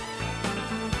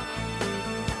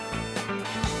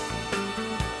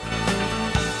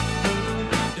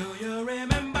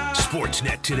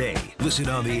Sportsnet today. Listen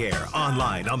on the air,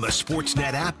 online, on the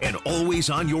Sportsnet app, and always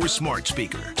on your smart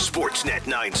speaker. Sportsnet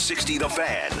 960 The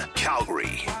Fan,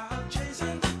 Calgary.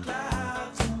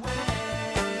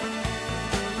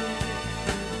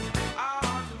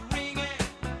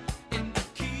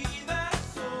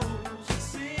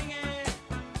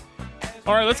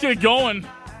 All right, let's get it going.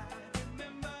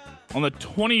 On the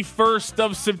 21st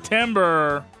of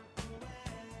September.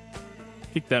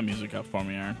 Kick that music up for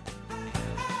me, Aaron.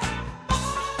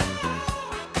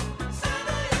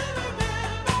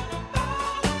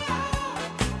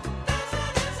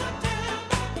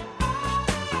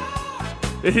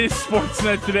 It is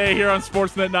Sportsnet today here on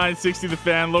Sportsnet 960 The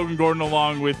Fan. Logan Gordon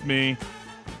along with me.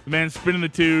 The man spinning the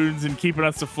tunes and keeping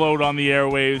us afloat on the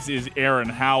airwaves is Aaron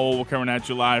Howell. We're coming at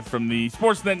you live from the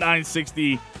Sportsnet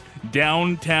 960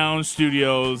 downtown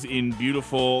studios in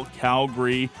beautiful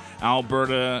Calgary,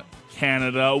 Alberta,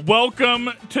 Canada. Welcome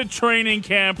to training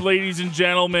camp, ladies and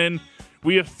gentlemen.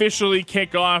 We officially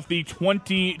kick off the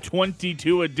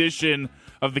 2022 edition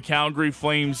of the Calgary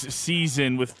Flames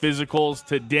season with physicals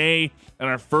today and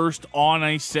our first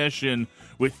on-ice session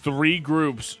with 3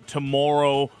 groups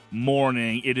tomorrow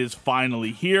morning. It is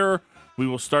finally here. We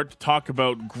will start to talk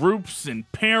about groups and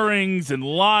pairings and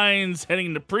lines heading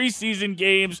into preseason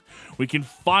games. We can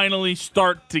finally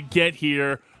start to get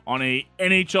here on a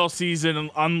NHL season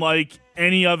unlike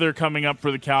any other coming up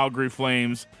for the Calgary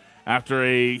Flames. After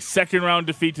a second-round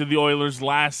defeat to the Oilers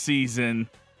last season,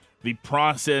 the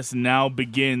process now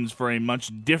begins for a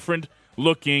much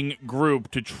different-looking group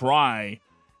to try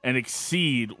and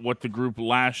exceed what the group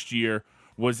last year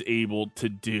was able to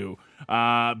do.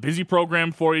 Busy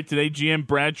program for you today. GM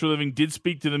Brad Treliving did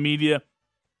speak to the media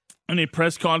in a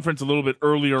press conference a little bit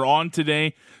earlier on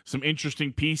today. Some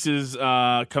interesting pieces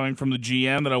coming from the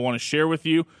GM that I want to share with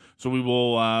you. So we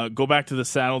will go back to the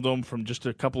Saddle Dome from just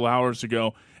a couple hours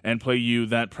ago and play you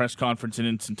that press conference in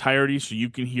its entirety so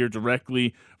you can hear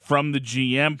directly from the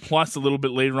GM, plus a little bit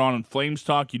later on in Flames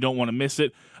Talk. You don't want to miss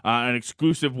it. An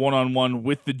exclusive one-on-one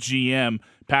with the GM.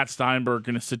 Pat Steinberg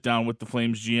going to sit down with the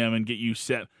Flames GM and get you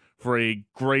set for a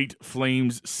great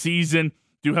Flames season.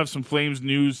 Do have some Flames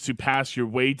news to pass your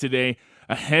way today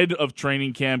ahead of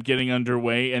training camp getting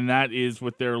underway, and that is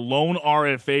with their lone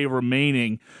RFA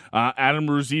remaining. Adam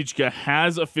Ruzicka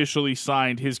has officially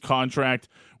signed his contract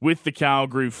with the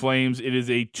Calgary Flames. It is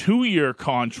a 2-year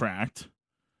contract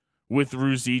with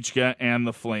Ruzicka and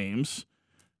the Flames.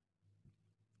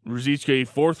 Ruzicka, a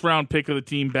 4th-round pick of the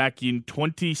team back in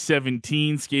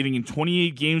 2017, skating in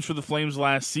 28 games for the Flames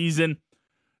last season.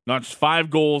 Notched 5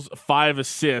 goals, 5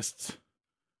 assists.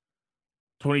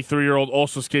 23-year-old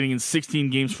also skating in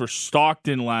 16 games for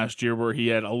Stockton last year, where he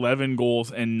had 11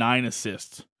 goals and 9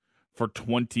 assists for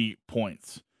 20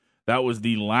 points. That was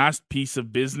the last piece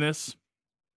of business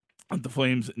that the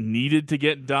Flames needed to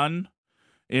get done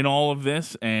in all of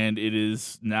this, and it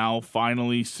is now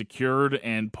finally secured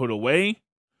and put away.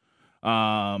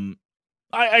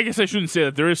 I guess I shouldn't say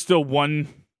that. There is still one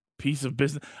piece of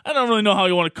business. I don't really know how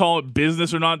you want to call it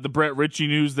business or not. The Brett Ritchie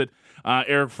news that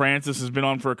Eric Francis has been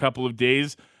on for a couple of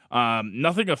days.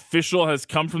 Nothing official has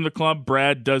come from the club.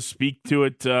 Brad does speak to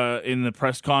it in the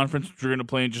press conference, which we're going to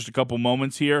play in just a couple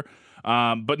moments here.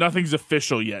 But nothing's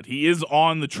official yet. He is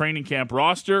on the training camp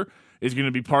roster, is going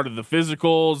to be part of the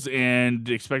physicals, and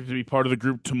expected to be part of the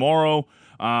group tomorrow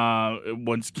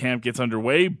once camp gets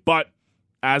underway. But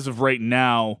as of right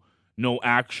now, no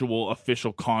actual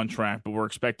official contract, but we're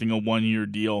expecting a 1-year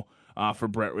deal for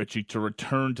Brett Ritchie to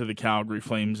return to the Calgary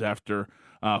Flames after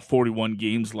 41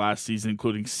 games last season,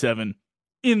 including 7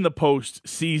 in the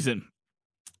postseason.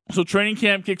 So training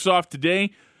camp kicks off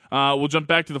today. We'll jump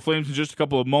back to the Flames in just a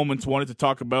couple of moments. Wanted to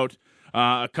talk about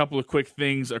a couple of quick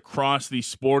things across the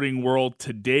sporting world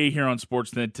today here on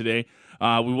Sportsnet today.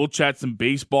 We will chat some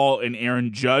baseball and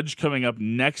Aaron Judge coming up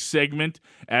next segment.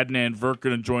 Adnan Virk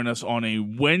going to join us on a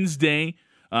Wednesday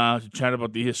to chat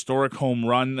about the historic home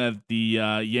run that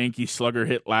the Yankee slugger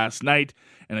hit last night,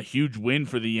 and a huge win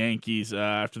for the Yankees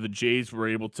after the Jays were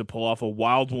able to pull off a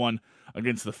wild one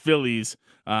against the Phillies.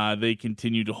 They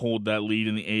continue to hold that lead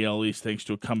in the AL East thanks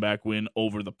to a comeback win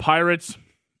over the Pirates.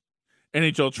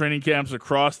 NHL training camps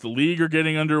across the league are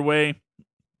getting underway.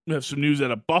 We have some news out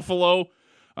of Buffalo.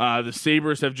 The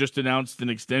Sabres have just announced an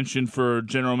extension for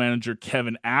general manager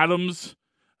Kevin Adams.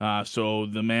 So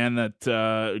the man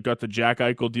that got the Jack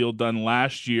Eichel deal done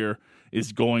last year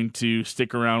is going to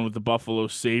stick around with the Buffalo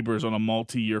Sabres on a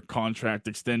multi-year contract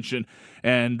extension.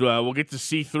 And we'll get to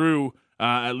see through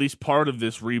at least part of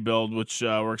this rebuild, which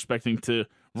we're expecting to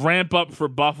ramp up for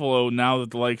Buffalo now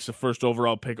that the likes of first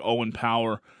overall pick Owen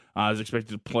Power is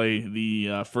expected to play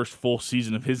the first full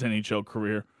season of his NHL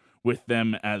career with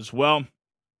them as well.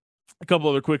 A couple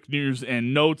other quick news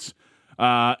and notes.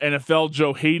 NFL,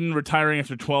 Joe Hayden retiring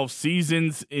after 12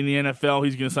 seasons in the NFL.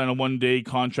 He's going to sign a one-day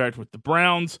contract with the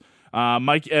Browns.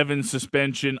 Mike Evans'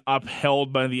 suspension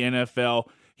upheld by the NFL.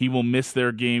 He will miss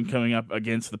their game coming up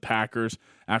against the Packers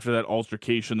after that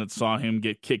altercation that saw him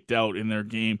get kicked out in their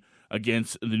game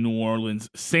against the New Orleans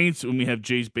Saints. When we have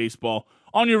Jays baseball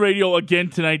on your radio again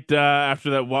tonight after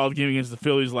that wild game against the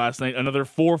Phillies last night. Another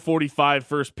 4:45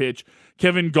 first pitch.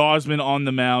 Kevin Gausman on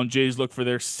the mound. Jays look for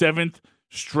their 7th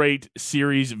straight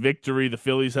series victory. The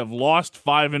Phillies have lost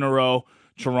 5 in a row.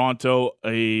 Toronto,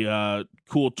 a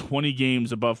cool 20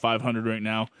 games above 500 right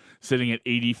now, sitting at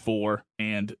 84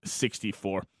 and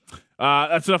 64.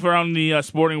 That's enough around the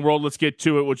sporting world. Let's get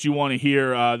to it. What you want to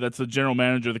hear, that's the general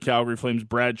manager of the Calgary Flames,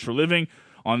 Brad Treliving,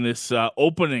 on this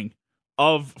opening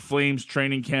of Flames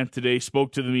training camp today.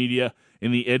 Spoke to the media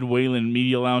in the Ed Whalen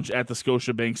Media Lounge at the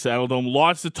Scotiabank Saddledome.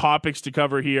 Lots of topics to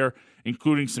cover here,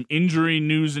 including some injury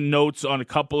news and notes on a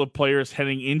couple of players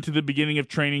heading into the beginning of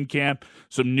training camp,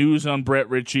 some news on Brett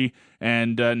Ritchie,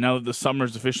 and now that the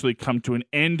summer's officially come to an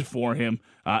end for him,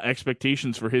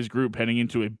 expectations for his group heading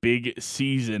into a big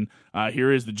season.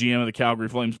 Here is the GM of the Calgary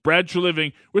Flames, Brad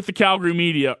Treliving, with the Calgary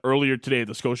media earlier today at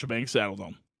the Scotiabank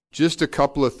Saddledome. Just a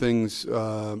couple of things.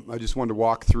 I just wanted to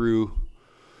walk through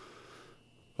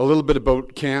a little bit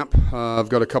about camp. I've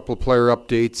got a couple of player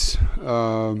updates,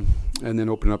 and then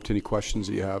open up to any questions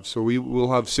that you have. So we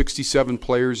will have 67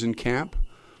 players in camp.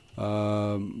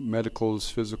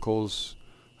 Medicals, physicals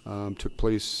took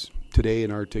place today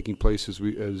and are taking place as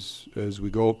we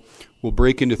go. We'll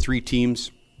break into 3 teams,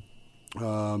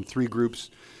 3 groups,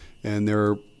 and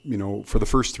they're, for the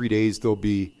first 3 days there'll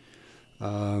be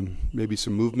maybe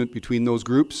some movement between those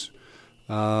groups,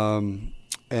 and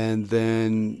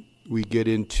then we get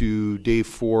into day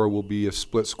 4 will be a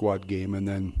split squad game, and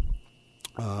then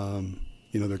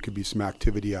there could be some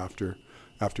activity after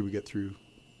we get through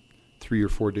 3 or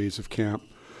 4 days of camp.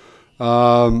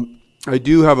 I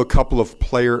do have a couple of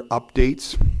player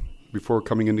updates before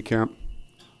coming into camp.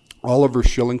 Oliver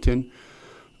Shillington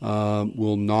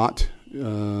will not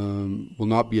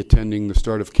be attending the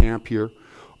start of camp here.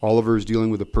 Oliver is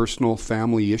dealing with a personal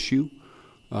family issue.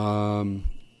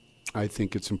 I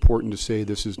think it's important to say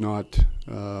this is not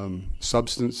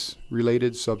substance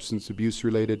abuse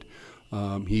related.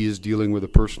 He is dealing with a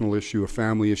personal issue, a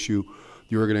family issue.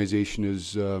 The organization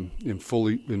is in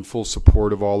full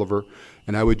support of Oliver.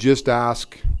 And I would just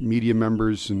ask media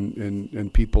members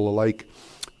and people alike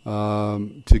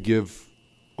to give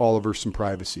Oliver some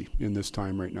privacy in this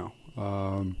time right now.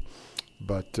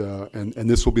 But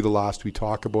this will be the last we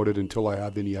talk about it until I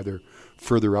have any other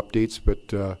further updates.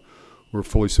 But we're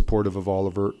fully supportive of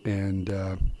Oliver and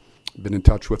been in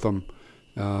touch with him.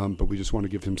 But we just want to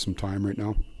give him some time right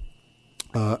now.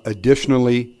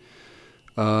 Additionally,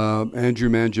 Andrew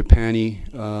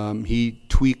Mangiapane,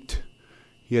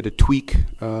 he had a tweak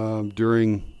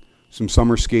during some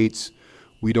summer skates.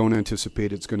 We don't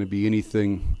anticipate it's going to be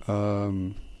anything.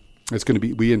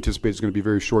 We anticipate it's going to be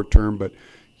very short term, but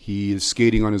he is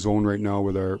skating on his own right now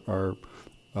with our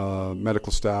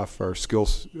medical staff, our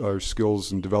skills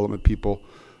and development people,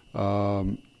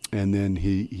 and then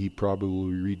he probably will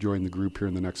rejoin the group here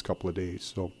in the next couple of days.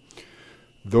 So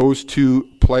those 2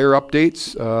 player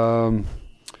updates,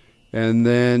 and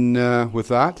then with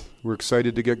that, we're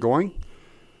excited to get going.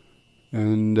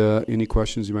 And any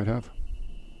questions you might have,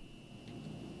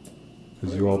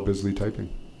 as you're all busily typing.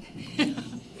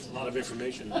 It's a lot of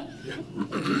information.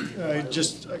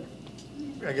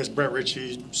 I guess Brett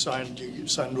Ritchie signed to a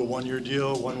 1-year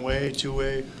deal, 1-way,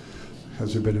 2-way.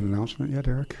 Has there been an announcement yet,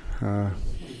 Eric?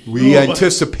 We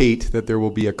anticipate that there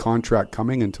will be a contract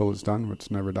coming until it's done.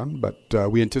 It's never done, but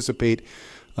we anticipate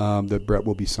that Brett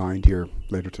will be signed here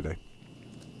later today.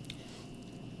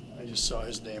 I just saw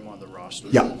his name on the roster.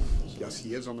 Yeah. Yes,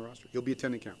 he is on the roster. He'll be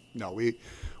attending camp. No, we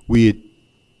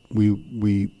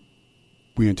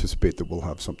anticipate that we'll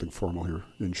have something formal here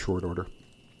in short order.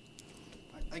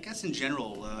 I guess in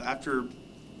general, after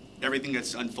everything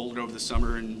that's unfolded over the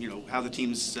summer and how the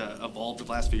team's evolved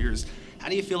the last few years, how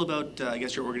do you feel about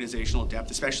your organizational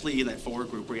depth, especially in that forward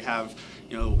group where you have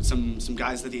some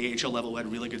guys at the AHL level who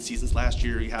had really good seasons last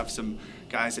year, you have some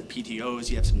guys at PTOs,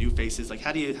 you have some new faces. Like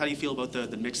how do you feel about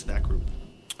the mix of that group?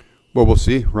 Well, we'll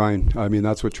see, Ryan. I mean,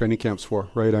 that's what training camp's for,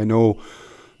 right? I know,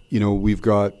 we've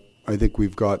got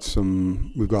lots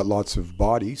of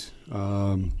bodies.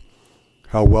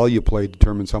 How well you play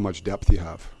determines how much depth you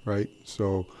have, right?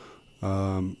 So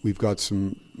we've got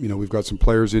some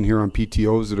players in here on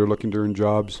PTOs that are looking to earn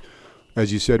jobs.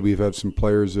 As you said, we've had some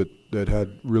players that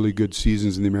had really good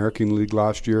seasons in the American League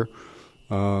last year.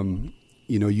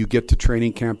 you get to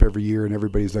training camp every year and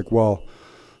everybody's like, well,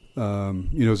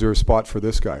 is there a spot for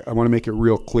this guy? I want to make it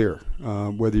real clear.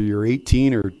 Whether you're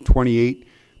 18 or 28,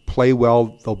 play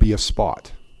well, there'll be a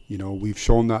spot. We've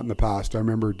shown that in the past. I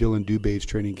remember Dylan Dubé's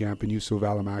training camp and Yusuf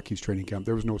Alamaki's training camp.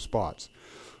 There was no spots,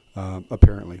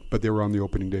 apparently, but they were on the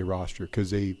opening day roster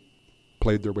because they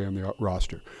played their way on the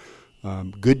roster.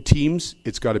 Good teams,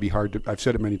 it's got to be hard to. I've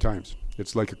said it many times.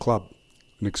 It's like a club.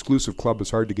 An exclusive club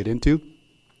is hard to get into.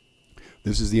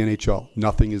 This is the NHL.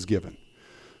 Nothing is given.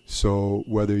 So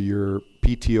whether you're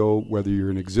PTO, whether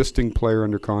you're an existing player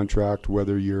under contract,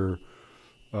 whether you're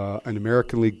an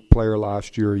American League player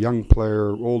last year, a young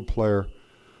player, old player,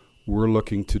 we're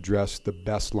looking to dress the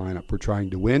best lineup. We're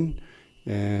trying to win,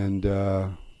 and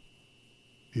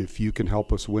if you can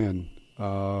help us win,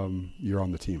 you're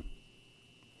on the team.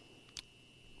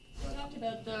 You talked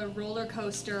about the roller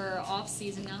coaster off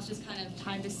season. Now it's just kind of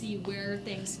time to see where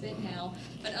things fit now.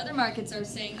 But other markets are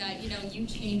saying that, you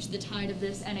changed the tide of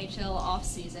this NHL off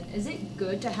season. Is it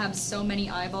good to have so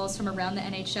many eyeballs from around the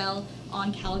NHL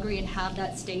on Calgary and have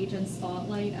that stage and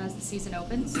spotlight as the season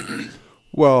opens?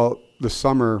 Well, the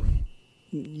summer,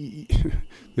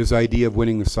 this idea of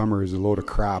winning the summer is a load of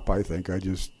crap, I think.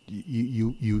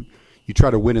 You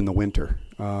try to win in the winter.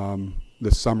 The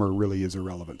summer really is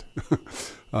irrelevant.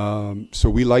 So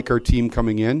we like our team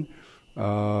coming in.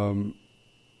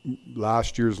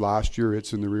 Last year,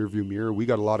 it's in the rearview mirror. We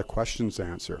got a lot of questions to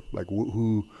answer. Like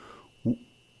who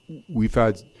we've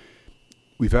had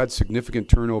significant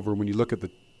turnover when you look at the,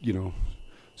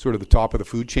 sort of the top of the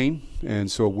food chain.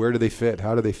 And so where do they fit?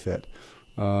 How do they fit?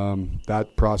 That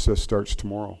process starts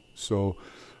tomorrow. So,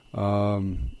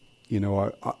 I've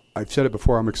said it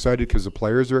before, I'm excited because the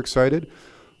players are excited,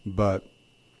 but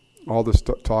all this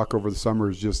talk over the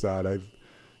summer is just that.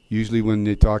 Usually when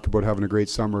they talk about having a great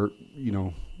summer,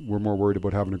 we're more worried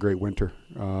about having a great winter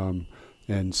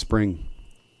and spring.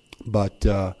 But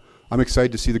I'm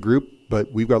excited to see the group,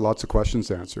 but we've got lots of questions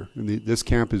to answer. And this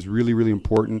camp is really, really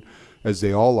important, as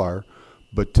they all are,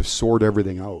 but to sort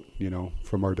everything out,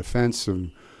 from our defense.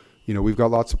 And, we've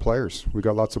got lots of players. We've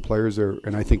got lots of players there,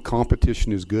 and I think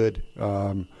competition is good.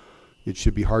 It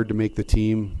should be hard to make the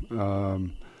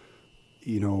team.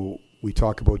 We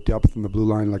talk about depth in the blue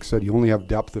line. Like I said, you only have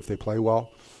depth if they play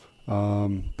well.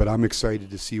 But I'm excited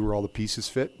to see where all the pieces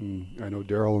fit, and I know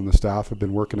Daryl and the staff have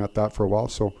been working at that for a while.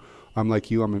 So I'm like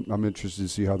you. I'm interested to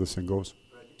see how this thing goes.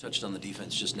 You touched on the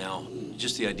defense just now.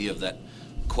 Just the idea of that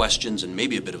questions and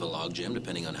maybe a bit of a logjam,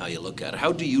 depending on how you look at it.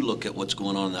 How do you look at what's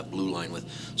going on in that blue line with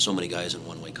so many guys in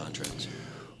one-way contracts?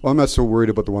 Well, I'm not so worried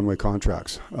about the one-way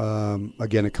contracts.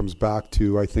 Again, it comes back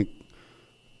to, I think,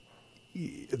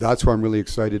 that's why I'm really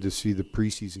excited to see the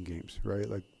preseason games, right?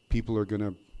 Like, people are going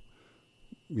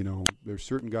to, there's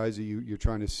certain guys that you're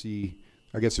trying to see.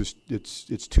 I guess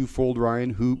it's twofold, Ryan.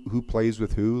 Who plays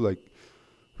with who? Like,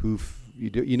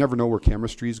 you never know where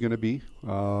chemistry is going to be.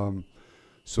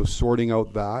 So sorting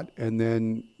out that, and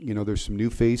then there's some new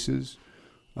faces.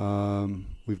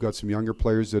 We've got some younger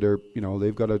players that are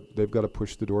they've got to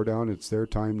push the door down. It's their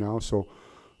time now. So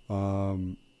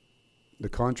the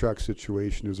contract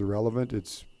situation is irrelevant.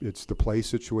 It's the play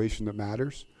situation that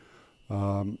matters.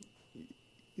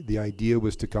 The idea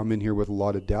was to come in here with a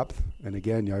lot of depth, and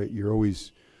again, you're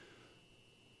always,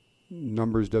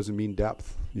 numbers doesn't mean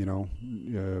depth.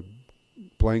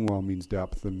 Playing well means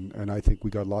depth, and I think we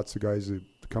got lots of guys that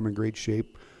come in great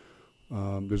shape.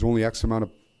 There's only X amount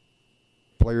of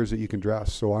players that you can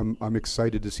dress, so I'm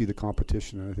excited to see the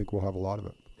competition, and I think we'll have a lot of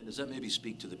it. And does that maybe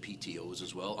speak to the PTOs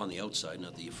as well on the outside?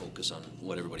 Not that you focus on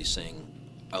what everybody's saying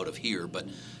out of here, but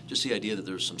just the idea that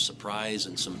there's some surprise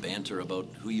and some banter about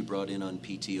who you brought in on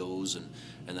PTOs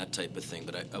and that type of thing.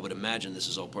 But I would imagine this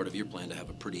is all part of your plan to have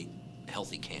a pretty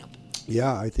healthy camp.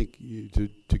 Yeah, I think to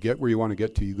get where you want to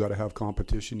get to, you got to have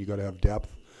competition, you got to have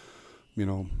depth.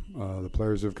 The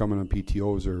players that have come in on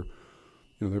PTOs are,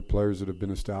 they're players that have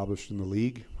been established in the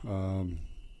league.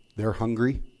 They're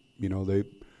hungry.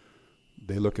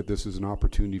 They look at this as an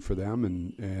opportunity for them,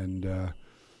 and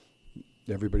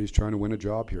everybody's trying to win a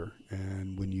job here.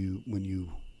 And when you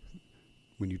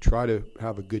try to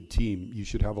have a good team, you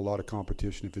should have a lot of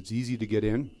competition. If it's easy to get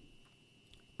in,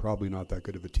 probably not that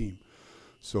good of a team.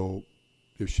 So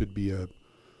there should be a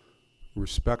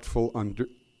respectful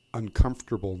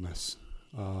uncomfortableness,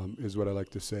 is what I like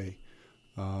to say,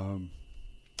 of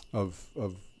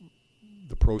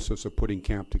the process of putting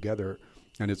camp together,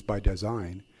 and it's by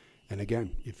design. And again,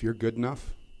 if you're good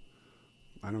enough,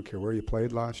 I don't care where you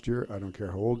played last year. I don't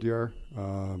care how old you are.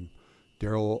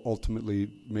 Daryl will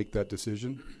ultimately make that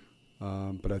decision,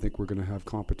 but I think we're going to have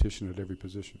competition at every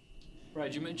position.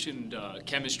 Brad, you mentioned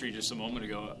chemistry just a moment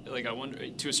ago. Like, I wonder,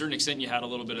 to a certain extent, you had a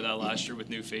little bit of that last year with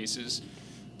new faces,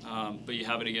 but you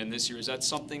have it again this year. Is that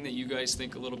something that you guys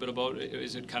think a little bit about?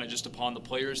 Is it kind of just upon the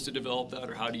players to develop that,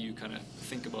 or how do you kind of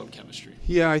think about chemistry?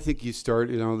 Yeah, I think you start,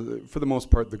 for the most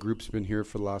part, the group's been here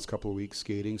for the last couple of weeks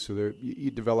skating, so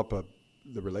you develop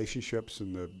the relationships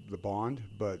and the bond,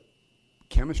 but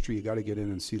chemistry, you got to get in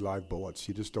and see live bullets.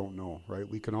 You just don't know, right?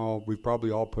 We've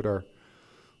probably all put our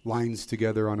lines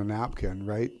together on a napkin,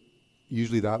 right?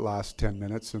 Usually that lasts 10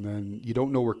 minutes, and then you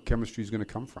don't know where chemistry is going to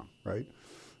come from, right?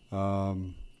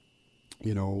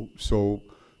 So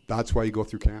that's why you go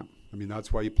through camp. I mean,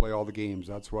 that's why you play all the games.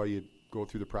 That's why you go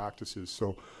through the practices.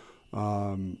 So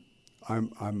I'm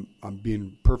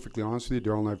being perfectly honest with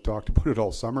you. Daryl and I have talked about it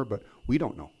all summer, but we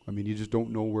don't know. I mean, you just don't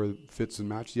know where it fits and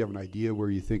matches. You have an idea where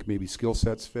you think maybe skill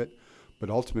sets fit, but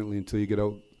ultimately, until you get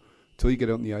out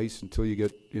on the ice, until you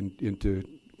get into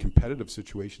competitive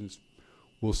situations,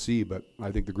 we'll see. But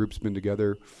I think the group's been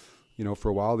together, for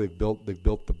a while. They've built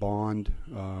the bond.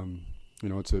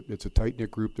 It's a tight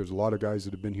knit group. There's a lot of guys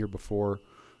that have been here before,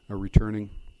 are returning.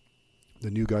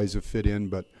 The new guys have fit in,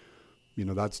 but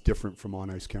that's different from on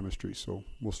ice chemistry. So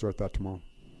we'll start that tomorrow.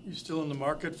 You still in the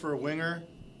market for a winger,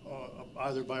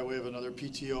 either by way of another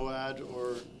PTO ad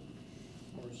or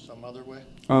some other way?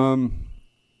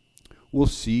 We'll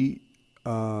see.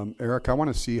 Eric, I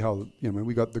want to see how,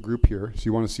 we got the group here, so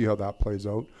you want to see how that plays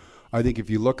out. I think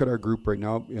if you look at our group right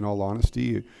now, in all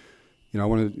honesty,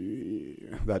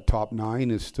 that top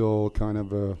 9 is still kind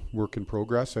of a work in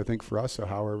progress, I think, for us,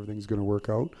 how everything's going to work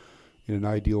out. In an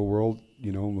ideal world,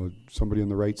 somebody on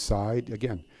the right side.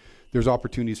 Again, there's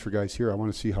opportunities for guys here. I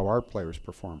want to see how our players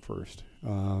perform first.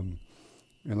 And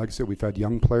like I said, we've had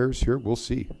young players here. We'll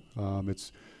see.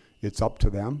 It's up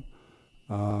to them.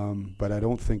 But I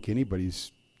don't think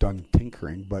anybody's done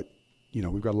tinkering. But,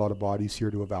 we've got a lot of bodies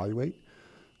here to evaluate.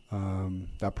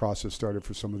 That process started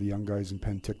for some of the young guys in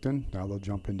Penticton. Now they'll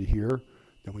jump into here.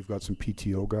 Then we've got some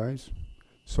PTO guys.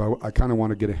 So I kind of want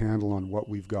to get a handle on what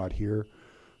we've got here.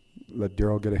 Let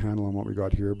Daryl get a handle on what we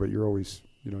got here. But you're always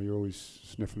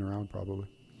sniffing around probably.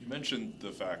 You mentioned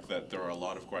the fact that there are a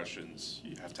lot of questions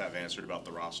you have to have answered about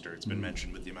the roster. It's been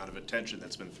mentioned with the amount of attention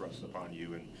that's been thrust upon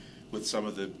you, and with some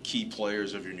of the key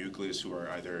players of your nucleus who are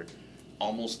either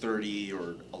almost 30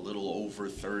 or a little over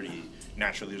 30,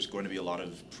 naturally there's going to be a lot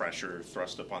of pressure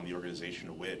thrust upon the organization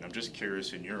to win. I'm just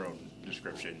curious, in your own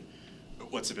description,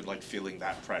 what's it been like feeling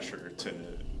that pressure to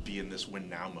be in this win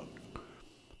now mode?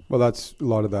 Well, that's a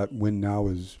lot of that win now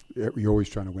is you're always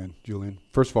trying to win, Julian.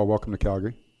 First of all, welcome to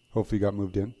Calgary. Hopefully you got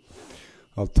moved in.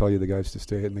 I'll tell you the guys to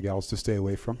stay and the gals to stay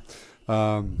away from.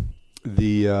 That's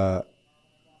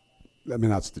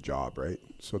the job, right?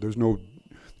 So there's no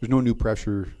new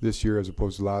pressure this year as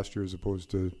opposed to last year, as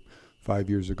opposed to 5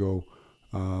 years ago.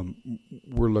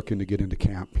 We're looking to get into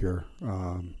camp here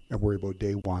and worry about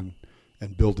day one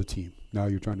and build a team. Now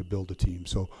you're trying to build a team.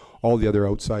 So all the other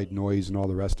outside noise and all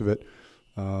the rest of it,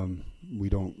 we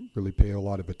don't really pay a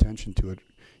lot of attention to it.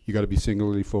 You got to be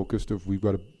singularly focused. If we've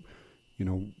got to,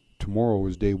 tomorrow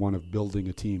is day one of building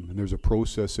a team, and there's a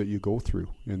process that you go through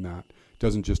in that. It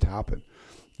doesn't just happen.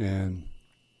 And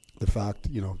the fact,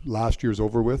 last year's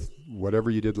over with. Whatever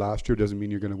you did last year doesn't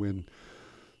mean you're going to win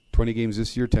 20 games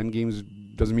this year. 10 games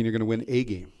doesn't mean you're going to win a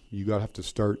game. You got to have to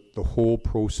start the whole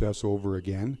process over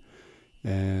again,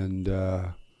 and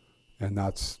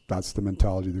that's the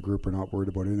mentality of the group. We're not worried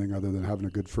about anything other than having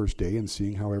a good first day and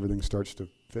seeing how everything starts to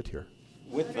fit here.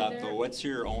 With that, though, what's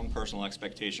your own personal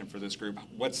expectation for this group?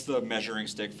 What's the measuring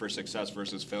stick for success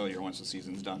versus failure once the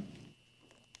season's done?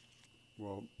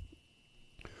 Well,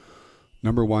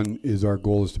 number one is our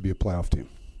goal is to be a playoff team,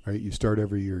 right? You start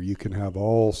every year. You can have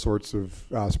all sorts of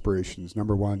aspirations.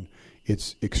 Number one,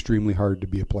 it's extremely hard to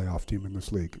be a playoff team in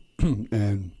this league.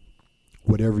 And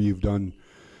whatever you've done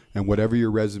and whatever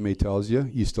your resume tells you,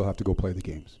 you still have to go play the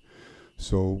games.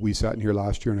 So we sat in here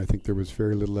last year, and I think there was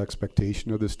very little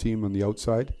expectation of this team on the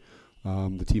outside.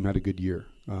 The team had a good year.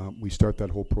 We start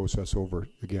that whole process over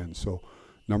again. So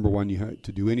number one,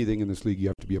 to do anything in this league, you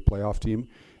have to be a playoff team,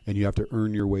 and you have to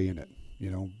earn your way in it.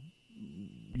 You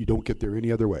don't get there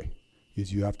any other way.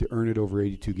 Is you have to earn it over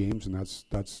 82 games, and that's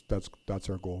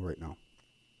our goal right now.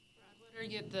 Brad, what are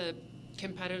the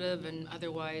competitive and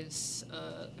otherwise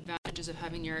advantages of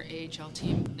having your AHL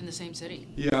team in the same city?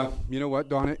 Yeah, you know what,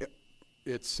 Donna?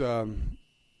 It's been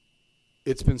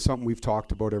something we've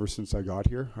talked about ever since I got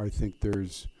here. I think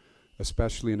there's,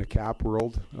 especially in a cap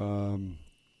world,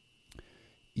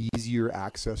 easier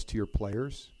access to your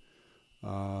players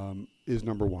is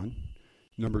number one.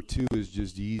 Number two is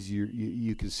just easier.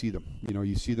 You can see them.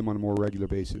 You see them on a more regular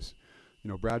basis.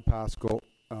 Brad Pascal,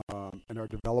 and our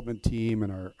development team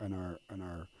and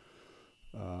our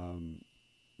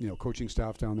coaching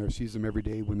staff down there sees them every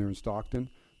day when they're in Stockton.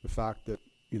 The fact that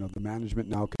the management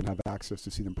now can have access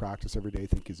to see them practice every day, I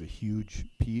think, is a huge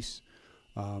piece.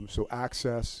 So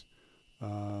access,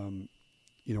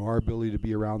 our ability to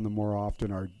be around them more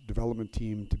often, our development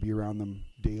team to be around them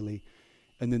daily.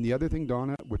 And then the other thing,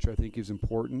 Donna, which I think is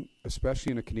important,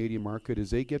 especially in a Canadian market,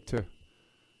 is they get to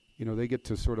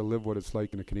sort of live what it's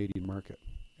like in a Canadian market.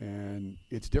 And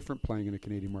it's different playing in a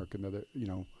Canadian market.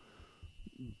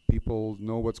 People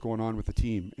know what's going on with the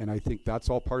team. And I think that's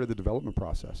all part of the development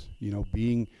process.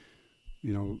 Being,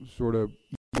 sort of,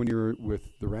 when you're with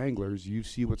the Wranglers, you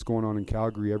see what's going on in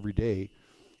Calgary every day.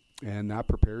 And that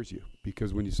prepares you.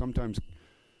 Because when you sometimes,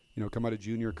 come out of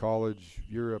junior college,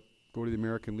 go to the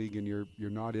American League and you're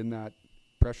not in that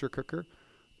pressure cooker,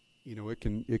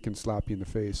 it can slap you in the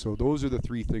face. So those are the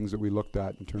three things that we looked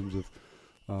at in terms of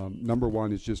number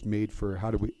one is just made for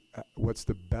what's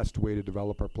the best way to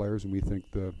develop our players, and we think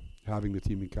having the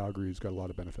team in Calgary has got a lot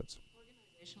of benefits.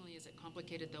 Organizationally, is it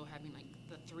complicated though, having like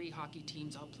the three hockey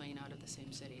teams all playing out of the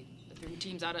same city, the three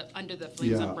teams under the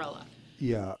Flames umbrella?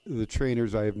 Yeah, the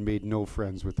trainers, I have made no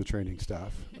friends with the training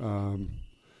staff.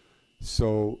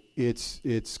 So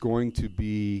it's going to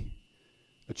be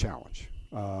a challenge,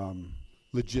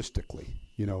 logistically.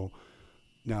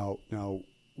 Now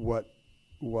what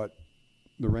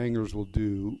the Wranglers will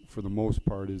do for the most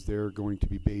part is they're going to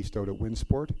be based out at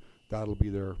Winsport. That'll be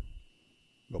they'll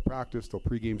practice, they'll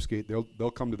pregame skate,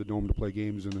 they'll come to the Dome to play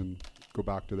games and then go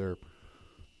back to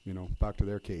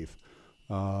their cave.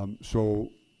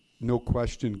 So no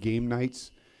question, game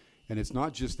nights. And it's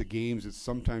not just the games, it's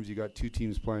sometimes you got two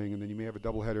teams playing and then you may have a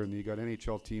doubleheader and then you got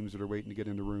NHL teams that are waiting to get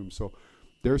into rooms. So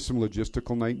there's some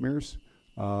logistical nightmares.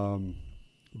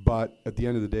 But at the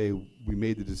end of the day, we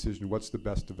made the decision, what's the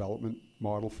best development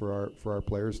model for our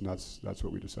players, and that's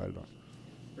what we decided on.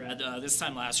 Brad, this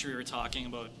time last year we were talking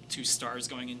about two stars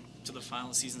going into the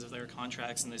final seasons of their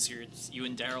contracts, and this year it's you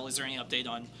and Daryl. Is there any update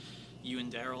on you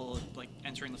and Daryl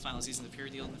entering the final season of your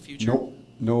deal in the future?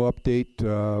 No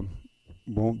update.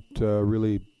 We'll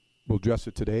address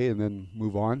it today and then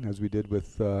move on, as we did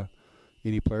with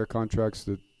any player contracts.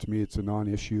 That to me, it's a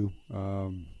non-issue.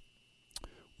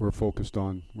 We're focused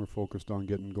on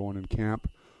getting going in camp,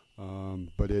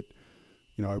 but I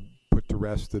put to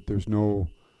rest that there's no,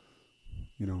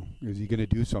 is he going to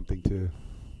do something to,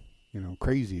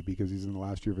 crazy because he's in the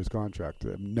last year of his contract?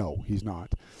 No, he's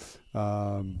not.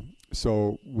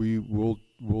 So we'll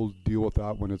deal with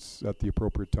that when it's at the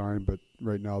appropriate time. But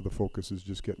right now, the focus is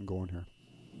just getting going here.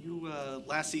 You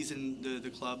last season the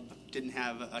club didn't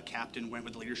have a captain, went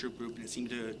with the leadership group, and it seemed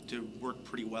to work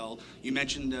pretty well. You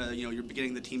mentioned you're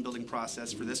beginning the team building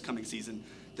process for this coming season.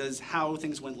 Does how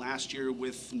things went last year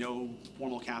with no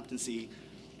formal captaincy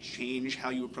change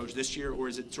how you approach this year, or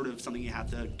is it sort of something you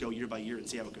have to go year by year and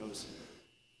see how it goes?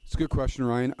 It's a good question,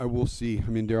 Ryan. I will see. I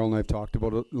mean, Daryl and I have talked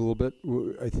about it a little bit.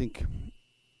 I think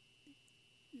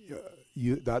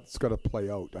that's got to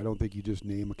play out. I don't think you just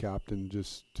name a captain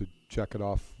just to check it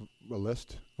off a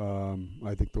list.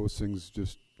 I think those things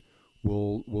just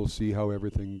we'll see how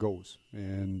everything goes.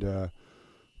 And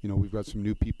we've got some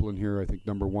new people in here. I think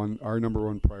our number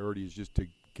one priority is just to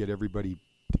get everybody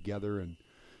together and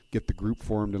get the group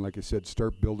formed. And like I said,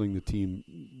 start building the team.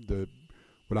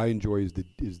 What I enjoy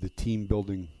is the team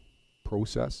building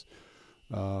process.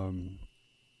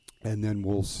 And then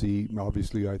we'll see.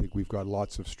 Obviously, I think we've got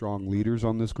lots of strong leaders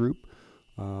on this group.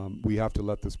 We have to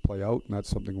let this play out, and that's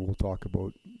something we'll talk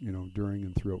about, during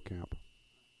and throughout camp.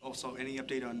 Also, any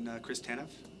update on Chris Tanev?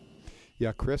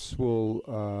 Yeah, Chris will.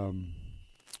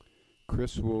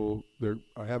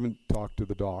 I haven't talked to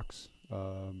the docs.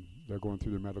 They're going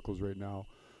through their medicals right now,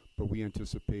 but we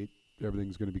anticipate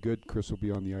everything's going to be good. Chris will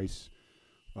be on the ice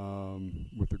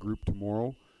with the group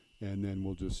tomorrow, and then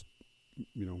we'll just,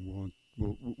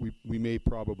 we may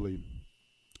probably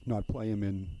not play him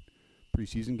in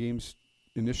preseason games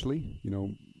initially,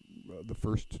 the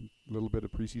first little bit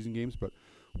of preseason games, but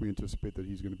we anticipate that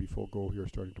he's going to be full go here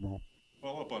starting tomorrow.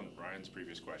 Follow up on Ryan's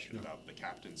previous question about the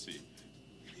captaincy.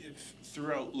 If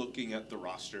throughout looking at the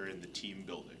roster and the team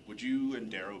building, would you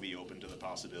and Darrow be open to the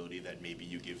possibility that maybe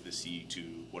you give the C to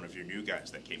one of your new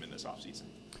guys that came in this offseason?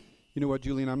 You know what,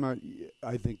 Julian,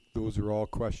 I think those are all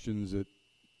questions that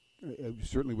I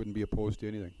certainly wouldn't be opposed to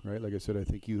anything, right? Like I said, I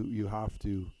think you have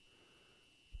to.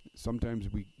 Sometimes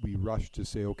we rush to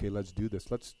say, okay, let's do this.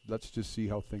 Let's just see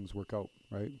how things work out,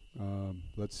 right?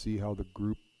 Let's see how the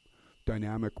group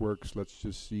dynamic works. Let's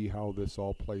just see how this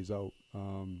all plays out.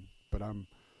 But I'm,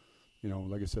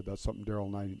 like I said, that's something Daryl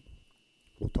and I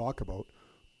will talk about.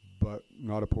 But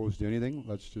not opposed to anything.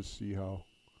 Let's just see how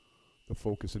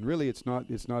focus. And really, it's not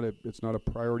a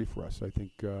priority for us. I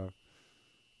think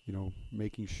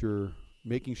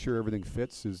making sure everything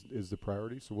fits is the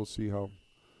priority. So we'll see how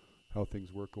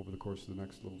things work over the course of the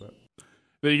next little bit.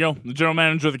 There you go. The general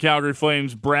manager of the Calgary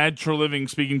Flames, Brad Treliving,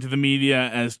 speaking to the media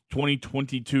as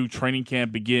 2022 training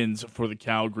camp begins for the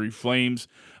Calgary Flames.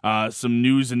 Some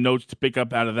news and notes to pick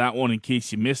up out of that one in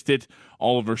case you missed it.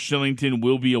 Oliver Shillington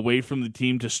will be away from the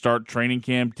team to start training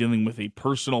camp, dealing with a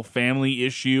personal family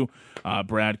issue.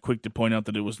 Brad, quick to point out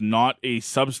that it was not a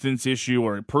substance issue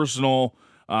or a personal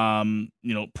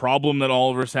problem that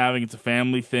Oliver's having. It's a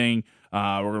family thing.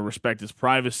 We're going to respect his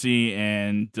privacy,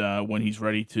 and when he's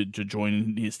ready to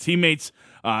join his teammates,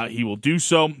 he will do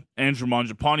so. Andrew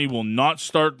Mangiapane will not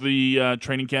start the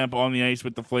training camp on the ice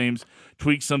with the Flames.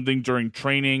 Tweak something during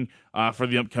training for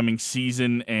the upcoming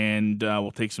season, and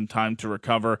will take some time to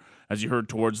recover. As you heard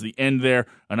towards the end there,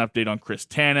 an update on Chris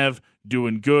Tanev,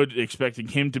 doing good, expecting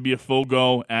him to be a full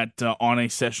go at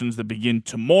on-ice sessions that begin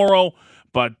tomorrow.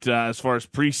 But as far as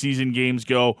preseason games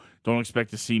go, don't expect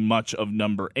to see much of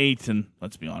number 8. And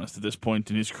let's be honest, at this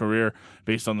point in his career,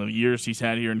 based on the years he's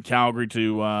had here in Calgary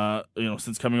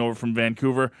since coming over from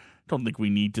Vancouver, don't think we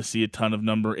need to see a ton of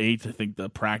number 8. I think the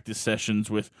practice sessions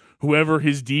with whoever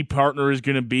his D partner is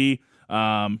going to be,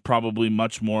 probably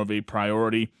much more of a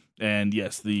priority. And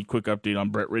yes, the quick update on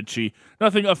Brett Ritchie.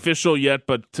 Nothing official yet,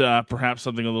 but perhaps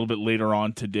something a little bit later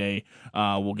on today.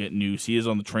 We'll get news. He is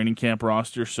on the training camp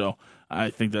roster, so I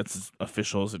think that's as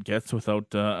official as it gets without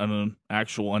an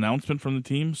actual announcement from the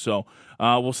team. So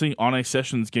we'll see. On-ice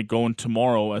sessions get going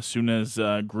tomorrow. As soon as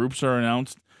groups are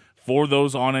announced for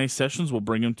those on-ice sessions, we'll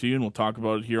bring them to you, and we'll talk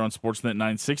about it here on Sportsnet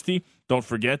 960. Don't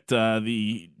forget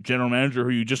the general manager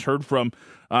who you just heard from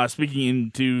speaking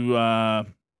into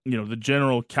the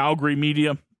general Calgary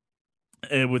media.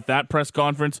 And with that press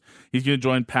conference, he's going to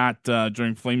join Pat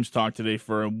during Flames Talk today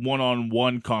for a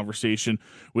one-on-one conversation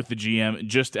with the GM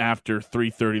just after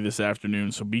 3:30 this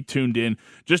afternoon. So be tuned in.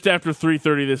 Just after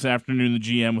 3:30 this afternoon, the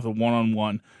GM with a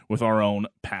one-on-one with our own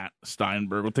Pat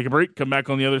Steinberg. We'll take a break, come back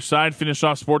on the other side, finish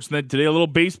off Sportsnet today. A little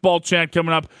baseball chat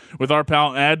coming up with our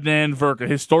pal Adnan Virk. A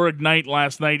historic night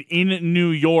last night in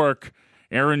New York.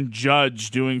 Aaron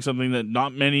Judge doing something that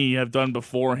not many have done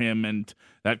before him, and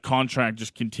that contract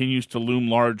just continues to loom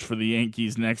large for the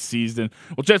Yankees next season.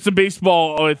 We'll chat some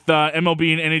baseball with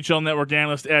MLB and NHL Network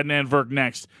analyst Adnan Virk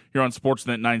next here on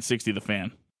Sportsnet 960 The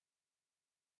Fan.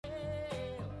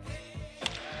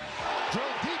 Drove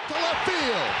deep to left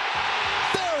field.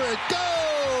 There it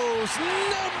goes.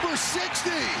 Number 60.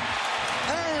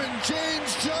 Aaron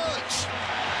James Judge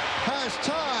has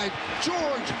tied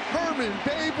George Herman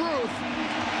Babe Ruth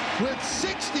with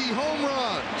 60 home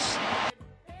runs.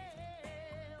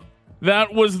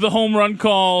 That was the home run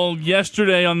call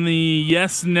yesterday on the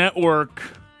Yes Network.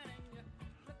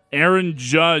 Aaron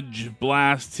Judge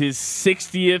blasts his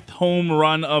 60th home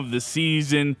run of the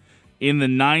season in the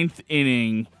 9th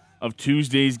inning of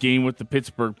Tuesday's game with the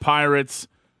Pittsburgh Pirates,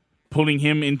 putting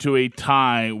him into a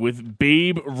tie with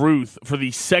Babe Ruth for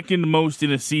the second most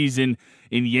in a season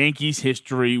in Yankees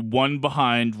history, one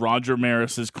behind Roger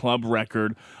Maris's club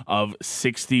record of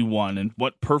 61. And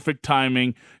what perfect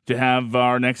timing to have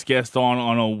our next guest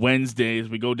on a Wednesday as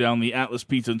we go down the Atlas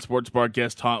Pizza and Sports Bar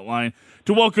guest hotline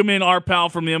to welcome in our pal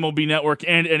from the MLB Network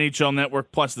and NHL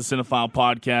Network, plus the Cinephile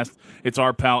podcast. It's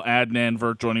our pal Adnan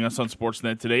Virk joining us on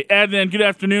Sportsnet today. Adnan, good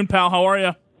afternoon, pal. How are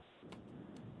you?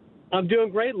 I'm doing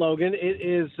great, Logan. It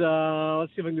is,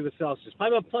 let's see if I can do the Celsius.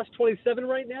 I'm at plus 27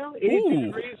 right now, 82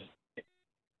 degrees.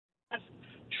 That's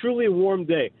truly a warm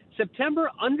day. September,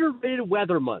 underrated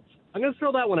weather month. I'm going to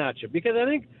throw that one at you because I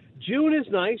think June is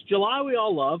nice. July, we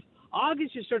all love.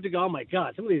 August, you start to go, oh, my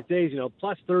God, some of these days,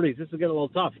 plus 30s, this is getting a little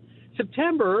tough.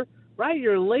 September, right,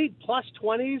 you're late plus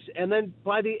 20s, and then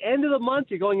by the end of the month,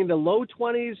 you're going into low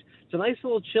 20s. It's a nice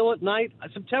little chill at night.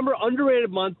 September, underrated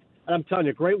month. And I'm telling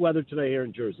you, great weather today here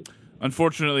in Jersey.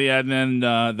 Unfortunately,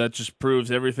 Adnan, that just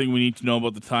proves everything we need to know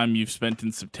about the time you've spent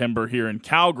in September here in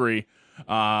Calgary,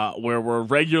 where we're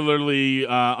regularly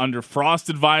under frost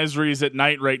advisories at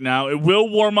night right now. It will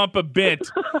warm up a bit,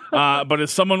 but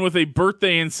as someone with a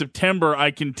birthday in September,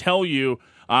 I can tell you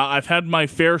I've had my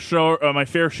fair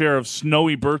share of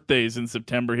snowy birthdays in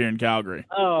September here in Calgary.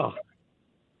 Oh.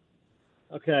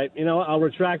 Okay, I'll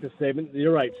retract the statement.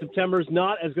 You're right. September's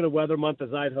not as good a weather month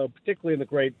as I'd hoped, particularly in the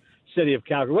great city of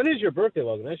Calgary. When is your birthday,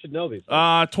 Logan? I should know these.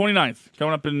 29th,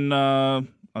 coming up in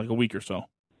like a week or so.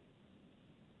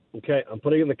 Okay, I'm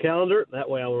putting it in the calendar. That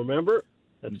way I'll remember.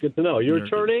 That's good to know. You're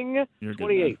turning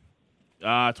 28.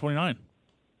 29.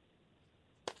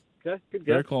 Okay, good guess.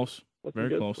 Very close. That's Very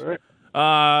good. close. All right.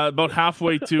 about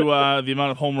halfway to the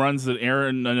amount of home runs that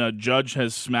Aaron Judge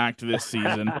has smacked this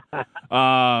season,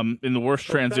 in the worst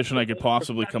transition I could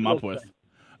possibly come up with.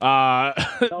 No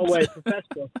way,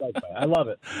 professional segue. I love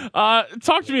it.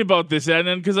 Talk to me about this, Ed,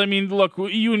 because I mean, look,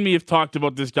 you and me have talked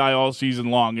about this guy all season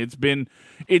long. It's been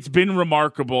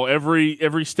remarkable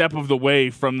every step of the way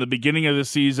from the beginning of the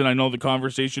season. I know the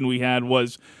conversation we had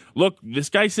was, look, this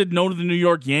guy said no to the New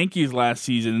York Yankees last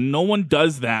season, and no one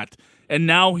does that. And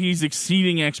now he's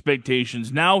exceeding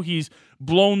expectations. Now he's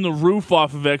blown the roof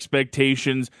off of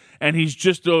expectations, and he's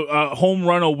just a home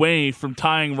run away from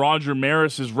tying Roger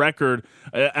Maris's record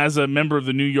as a member of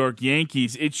the New York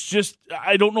Yankees. It's just,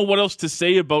 I don't know what else to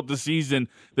say about the season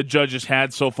the Judge has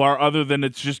had so far, other than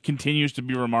it just continues to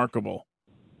be remarkable.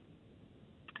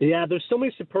 Yeah, there's so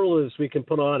many superlatives we can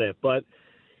put on it, but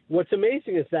what's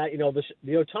amazing is that,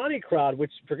 the Ohtani crowd,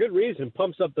 which for good reason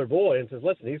pumps up their boy and says,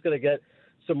 listen, he's going to get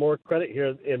some more credit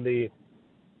here in the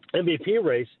MVP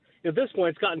race. At this point,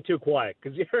 it's gotten too quiet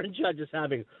because Aaron Judge is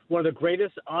having one of the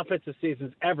greatest offensive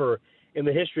seasons ever in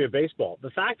the history of baseball. The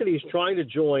fact that he's trying to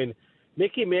join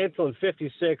Mickey Mantle in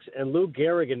 56 and Lou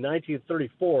Gehrig in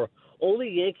 1934, only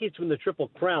Yankees to win the Triple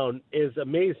Crown, is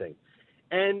amazing.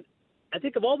 And I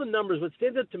think of all the numbers, what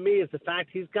stands out to me is the fact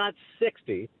he's got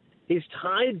 60. He's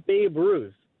tied Babe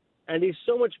Ruth, and he's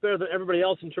so much better than everybody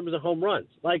else in terms of home runs.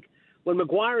 Like when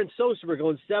McGwire and Sosa were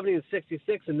going 70 and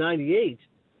 66 and 98,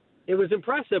 it was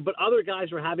impressive, but other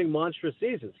guys were having monstrous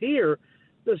seasons. Here,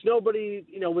 there's nobody,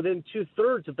 within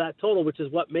 2/3 of that total, which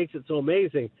is what makes it so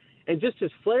amazing. And just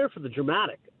his flair for the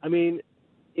dramatic. I mean,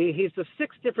 he's the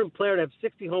sixth different player to have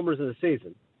 60 homers in a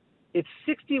season. It's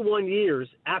 61 years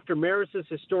after Maris's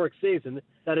historic season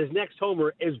that his next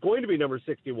homer is going to be number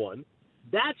 61.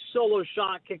 That solo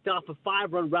shot kicked off a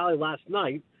 5-run rally last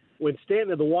night when Stanton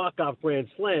had the walk-off grand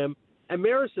slam. And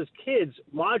Maris's kids,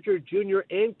 Roger Jr.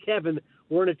 and Kevin,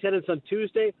 were in attendance on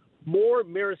Tuesday. More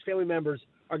Maris family members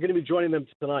are going to be joining them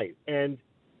tonight. And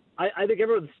I think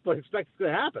everyone expects it's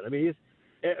going to happen. I mean,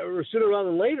 or sooner rather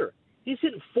than later. He's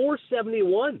hitting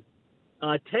 .471,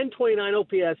 1029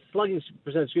 OPS slugging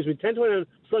percentage, 1029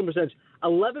 slugging percentage,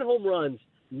 11 home runs,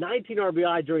 19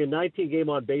 RBI during a 19-game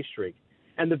on-base streak.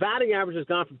 And the batting average has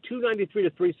gone from 293 to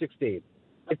 316.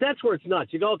 Like, that's where it's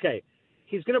nuts. You go, okay,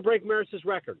 he's going to break Maris's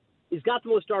record. He's got the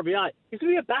most RBI. He's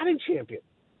going to be a batting champion.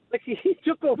 Like, he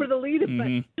took over the lead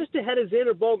just ahead of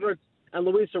Xander Bogaerts and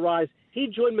Luis Arraez. He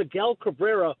joined Miguel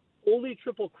Cabrera, only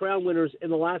Triple Crown winners in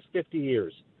the last 50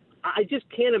 years. I just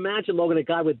can't imagine, Logan, a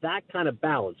guy with that kind of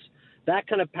balance, that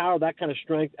kind of power, that kind of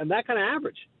strength, and that kind of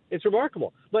average. It's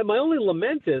remarkable. But my only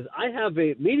lament is I have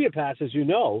a media pass, as you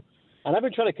know, and I've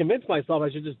been trying to convince myself I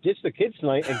should just ditch the kids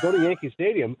tonight and go to Yankee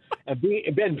Stadium and be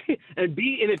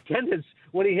in attendance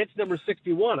when he hits number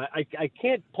 61. I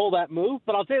can't pull that move,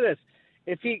 but I'll tell you this.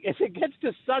 If it gets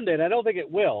to Sunday, and I don't think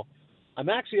it will, I'm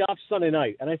actually off Sunday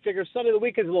night, and I figure Sunday the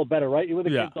weekend's a little better, right? You're with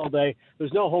the kids all day.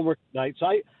 There's no homework tonight. So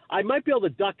I might be able to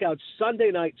duck out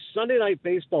Sunday night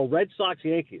baseball, Red Sox,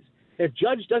 Yankees. If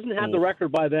Judge doesn't have the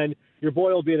record by then, your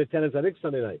boy will be in attendance, I think,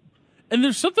 Sunday night. And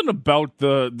there's something about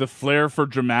the flair for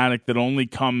dramatic that only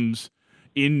comes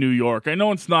in New York. I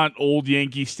know it's not old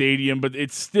Yankee Stadium, but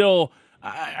it's still,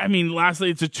 I mean, lastly,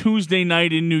 it's a Tuesday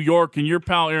night in New York, and your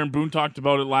pal Aaron Boone talked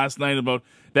about it last night, about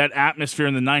that atmosphere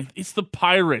in the ninth. It's the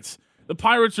Pirates. The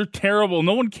Pirates are terrible.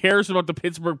 No one cares about the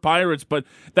Pittsburgh Pirates, but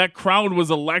that crowd was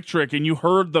electric, and you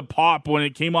heard the pop when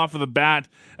it came off of the bat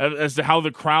as to how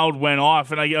the crowd went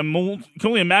off. And I can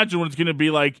only imagine what it's going to be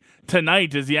like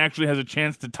tonight as he actually has a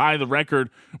chance to tie the record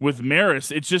with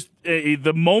Maris. It's just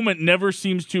the moment never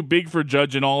seems too big for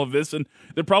Judge in all of this, and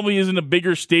there probably isn't a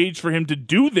bigger stage for him to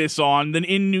do this on than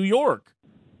in New York.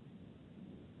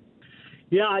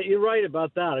 Yeah, you're right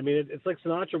about that. I mean, it's like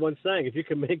Sinatra once sang, if you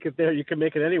can make it there, you can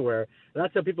make it anywhere. And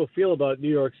that's how people feel about New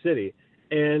York City.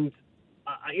 And,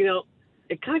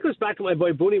 it kind of goes back to my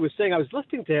boy Booney was saying. I was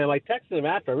listening to him. I texted him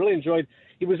after. I really enjoyed.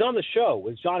 He was on the show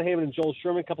with John Heyman and Joel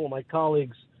Sherman, a couple of my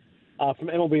colleagues from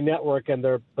MLB Network, and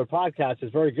their podcast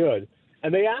is very good.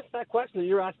 And they asked that question that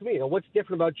you're asking me. What's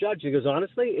different about Judge? He goes,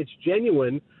 honestly, it's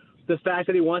genuine, the fact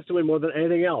that he wants to win more than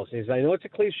anything else. And he said, I know it's a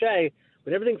cliche,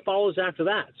 but everything follows after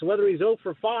that. So whether he's 0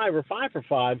 for 5 or 5 for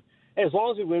 5, as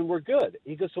long as we win, we're good.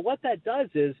 He goes, so what that does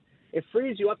is it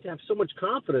frees you up to have so much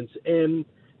confidence and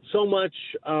so much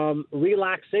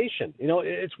relaxation.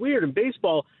 It's weird. In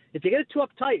baseball, if you get it too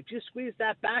uptight, if you squeeze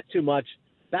that bat too much,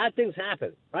 bad things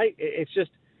happen, right?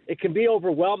 It can be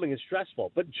overwhelming and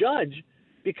stressful. But Judge,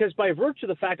 because by virtue of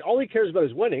the fact all he cares about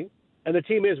is winning, and the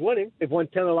team is winning, they've won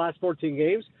 10 of the last 14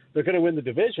 games, they're going to win the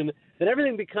division, then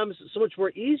everything becomes so much more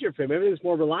easier for him. Everything's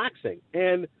more relaxing.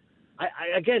 And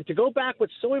Again, to go back,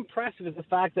 what's so impressive is the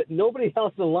fact that nobody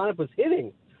else in the lineup was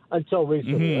hitting until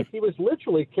recently. Mm-hmm. Like, he was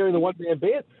literally carrying the one-man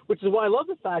band, which is why I love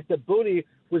the fact that Booney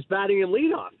was batting in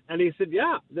leadoff. And he said,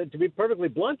 to be perfectly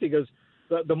blunt, he goes,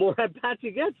 the more at-bats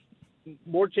he gets,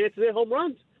 more chances to hit home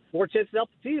runs, more chances to help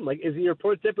the team. Like, is he your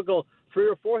prototypical 3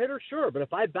 or 4 hitter? Sure. But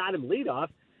if I bat him leadoff,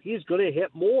 he's going to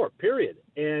hit more, period.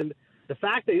 And the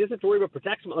fact that he doesn't have to worry about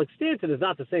protection, like Stanton is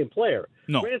not the same player.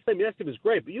 No. Grand Slam yesterday was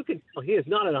great, but you can tell he is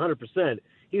not at 100%.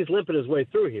 He's limping his way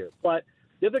through here. But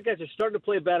the other guys are starting to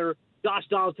play better. Josh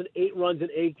Donaldson, 8 runs in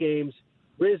 8 games.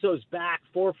 Rizzo's back,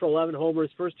 4 for 11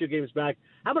 homers, first 2 games back.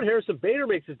 How about Harrison Bader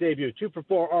makes his debut, 2 for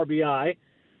 4 RBI,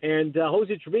 and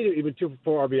Jose Trevino even 2 for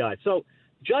 4 RBI. So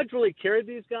Judge really carried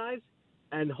these guys,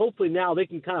 and hopefully now they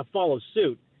can kind of follow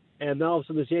suit. And now all of a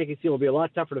sudden this Yankees team will be a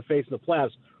lot tougher to face in the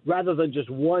playoffs rather than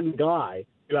just one guy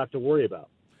you have to worry about.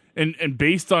 And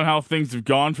based on how things have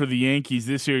gone for the Yankees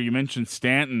this year, you mentioned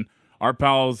Stanton. Our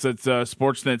pals at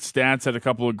Sportsnet Stats had a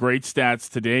couple of great stats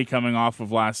today coming off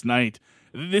of last night.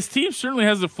 This team certainly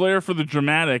has a flair for the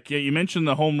dramatic. You mentioned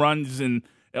the home runs and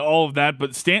all of that,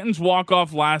 but Stanton's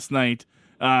walk-off last night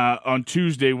on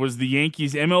Tuesday was the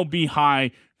Yankees' MLB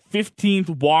high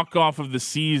 15th walk-off of the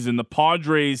season. The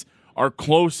Padres are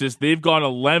closest. They've got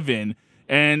 11.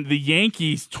 And the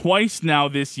Yankees twice now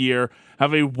this year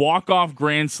have a walk-off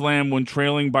grand slam when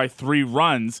trailing by 3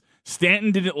 runs.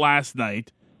 Stanton did it last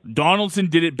night. Donaldson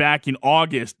did it back in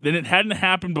August. Then it hadn't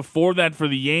happened before that for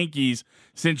the Yankees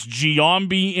since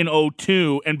Giambi in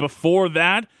 2002. And before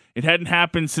that, it hadn't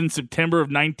happened since September of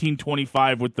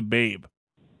 1925 with the Babe.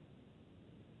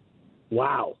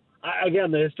 Wow.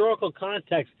 Again, the historical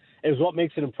context is what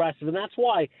makes it impressive. And that's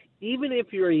why, even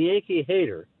if you're a Yankee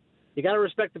hater, you got to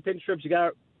respect the pinch strips. You got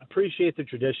to appreciate the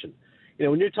tradition. You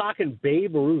know, when you're talking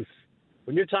Babe Ruth,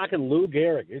 when you're talking Lou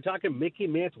Gehrig, you're talking Mickey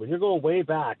Mantle, when you're going way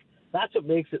back, that's what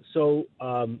makes it so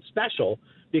special,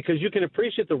 because you can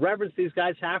appreciate the reverence these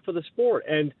guys have for the sport.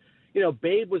 And, you know,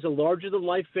 Babe was a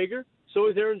larger-than-life figure. So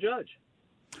is Aaron Judge.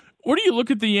 Where do you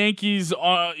look at the Yankees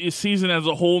season as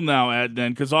a whole now, Adnan?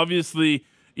 Because obviously,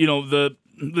 you know, the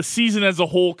season as a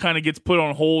whole kind of gets put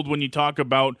on hold when you talk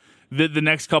about the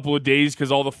next couple of days,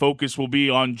 because all the focus will be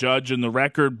on Judge and the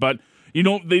record. But, you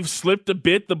know, they've slipped a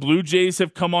bit. The Blue Jays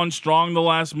have come on strong the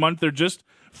last month. They're just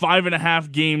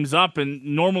 5.5 games up, and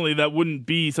normally that wouldn't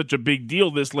be such a big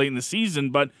deal this late in the season,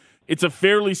 but it's a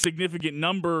fairly significant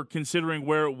number considering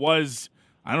where it was,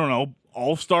 I don't know,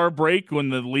 All-Star break when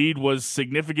the lead was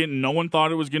significant and no one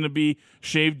thought it was going to be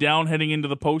shaved down heading into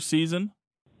the postseason.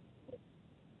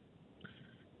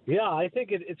 Yeah, I think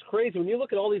it's crazy. When you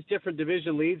look at all these different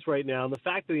division leads right now, and the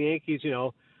fact that the Yankees, you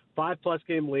know, 5+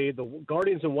 game lead, the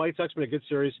Guardians and White Sox been a good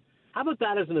series. How about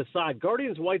that as an aside?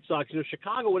 Guardians, White Sox, you know,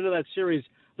 Chicago went into that series.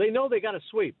 They know they got to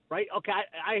sweep, right? Okay,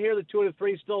 I hear the 2 and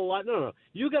 3 still a lot. No.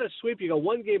 You got to sweep. You go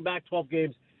 1 game back, 12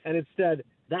 games, and instead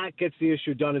that gets the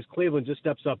issue done as Cleveland just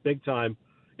steps up big time.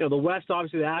 You know, the West,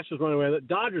 obviously the Astros running away. The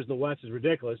Dodgers in the West is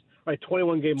ridiculous, right?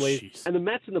 21-game lead. Jeez. And the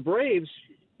Mets and the Braves,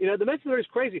 you know, the Mets and the Braves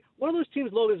is crazy. One of those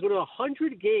teams, Logan, is going to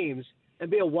 100 games and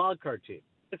be a wild card team.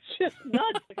 It's just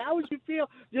nuts. Like, how would you feel?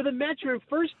 You're the Mets. You're in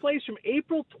first place from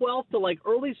April 12th to like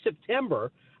early September,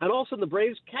 and all of a sudden the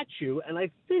Braves catch you, and I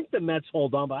think the Mets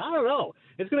hold on, but I don't know.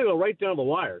 It's going to go right down the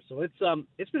wire. So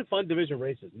it's been fun division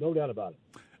races, no doubt about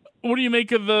it. What do you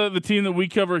make of the team that we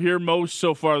cover here most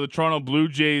so far, the Toronto Blue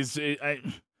Jays?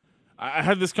 I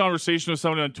had this conversation with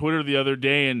somebody on Twitter the other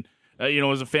day, and you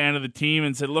know, as a fan of the team,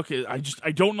 and said, look,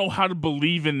 I don't know how to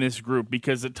believe in this group,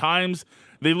 because at times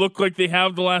they look like they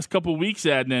have the last couple of weeks,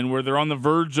 Adnan, where they're on the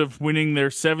verge of winning their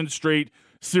 7th straight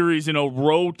series in a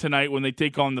row tonight when they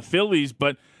take on the Phillies.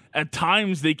 But at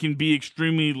times they can be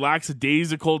extremely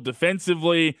lackadaisical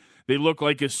defensively. They look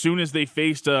like as soon as they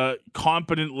faced a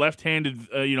competent left-handed,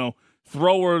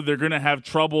 thrower, they're going to have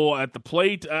trouble at the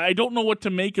plate. I don't know what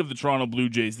to make of the Toronto Blue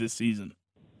Jays this season.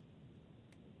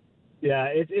 Yeah,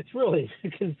 it's really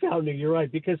confounding. You're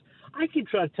right, because I keep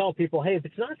trying to tell people, hey, if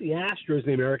it's not the Astros in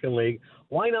the American League,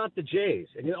 why not the Jays?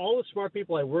 And you know, all the smart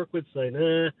people I work with say,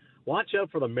 nah, watch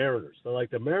out for the Mariners. They're like,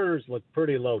 the Mariners look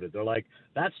pretty loaded. They're like,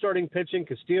 that starting pitching,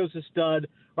 Castillo's a stud.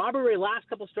 Robert Ray, last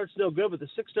couple starts no good, but the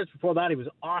 6 starts before that, he was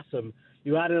awesome.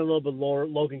 You added a little bit more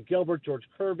Logan Gilbert, George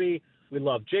Kirby. We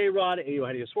love J-Rod,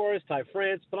 Eugenio Suarez, Ty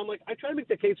France. But I'm like, I try to make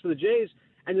the case for the Jays.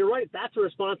 And you're right, that's the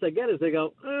response I get is they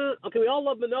go, okay, we all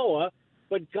love Manoah,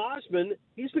 but Gausman,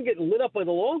 he's been getting lit up by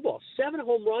the long ball. 7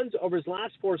 home runs over his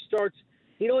last 4 starts.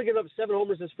 He'd only given up 7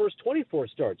 homers his first 24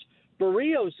 starts.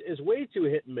 Barrios is way too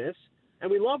hit and miss,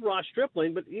 and we love Ross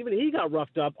Stripling, but even he got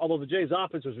roughed up, although the Jays'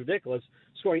 offense was ridiculous,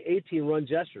 scoring 18 runs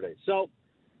yesterday. So,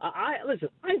 I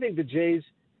think the Jays,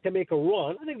 can make a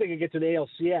run. I think they can get to an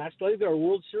ALCS. Do I think they're a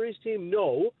World Series team?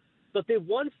 No. But they've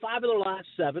won 5 of their last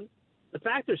 7. The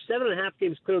fact they're 7.5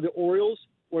 games clear of the Orioles,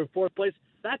 who are in 4th place,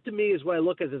 that to me is what I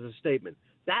look at as a statement.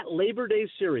 That Labor Day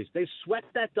series, they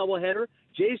swept that doubleheader.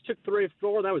 Jays took 3 of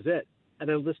 4, and that was it. And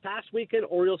then this past weekend,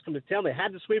 Orioles come to town. They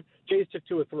had to sweep. Jays took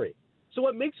 2 of 3. So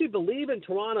what makes me believe in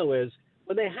Toronto is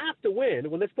when they have to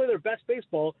win, when they play their best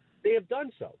baseball, they have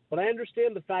done so. But I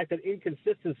understand the fact that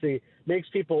inconsistency makes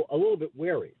people a little bit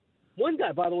wary. One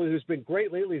guy, by the way, who's been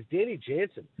great lately is Danny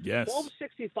Jansen. Yes.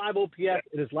 1265 OPS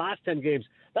in his last 10 games.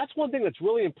 That's one thing that's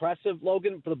really impressive,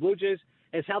 Logan, for the Blue Jays,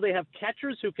 is how they have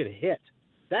catchers who can hit.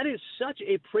 That is such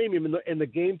a premium in the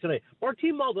game today.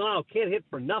 Martin Maldonado can't hit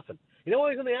for nothing. You know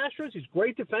why he's on the Astros? He's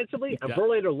great defensively, and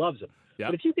Verlander loves him. Yep.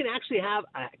 But if you can actually have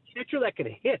a catcher that can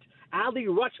hit, Adley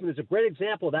Rutschman is a great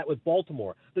example of that with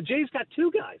Baltimore. The Jays got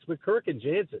 2 guys with Kirk and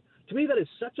Jansen. To me, that is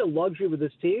such a luxury with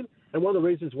this team, and one of the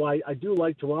reasons why I do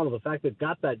like Toronto, the fact they've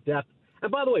got that depth.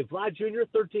 And by the way, Vlad Jr.,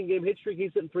 13-game hit streak,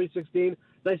 he's hitting $316.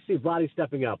 Nice to see Vladdy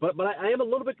stepping up. But I am a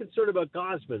little bit concerned about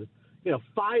Gausman.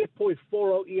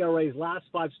 5.40 ERAs last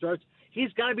 5 starts.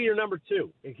 He's got to be your number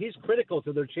 2. He's critical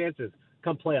to their chances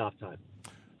come playoff time.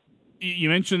 You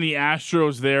mentioned the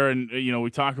Astros there, and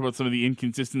we talk about some of the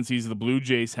inconsistencies the Blue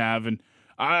Jays have, and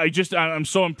I'm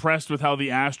so impressed with how the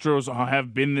Astros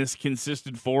have been this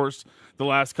consistent force the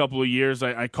last couple of years.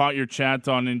 I caught your chat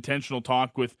on Intentional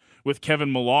Talk with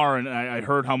Kevin Millar, and I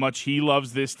heard how much he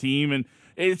loves this team, and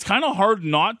it's kind of hard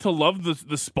not to love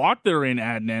the spot they're in,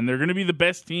 Adnan. They're going to be the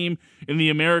best team in the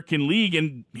American League,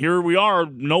 and here we are.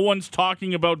 No one's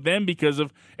talking about them because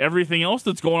of everything else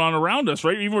that's going on around us,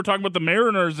 right? Even we're talking about the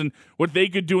Mariners and what they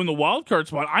could do in the wild card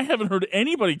spot. I haven't heard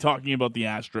anybody talking about the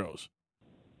Astros.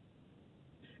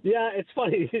 Yeah, it's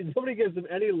funny. Nobody gives them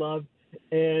any love,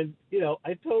 and,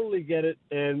 I totally get it.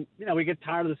 And, we get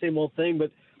tired of the same old thing, but,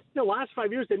 last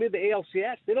 5 years they made the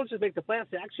ALCS. They don't just make the playoffs,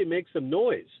 they actually make some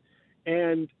noise.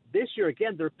 And this year,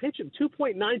 again, they're pitching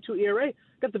 2.92 ERA.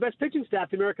 Got the best pitching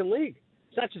staff in the American League.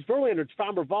 It's not just Verlander. It's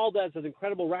Framber Valdez, an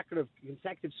incredible record of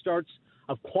consecutive starts,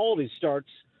 of quality starts.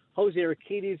 Jose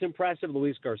Urquidy is impressive.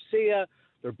 Luis Garcia.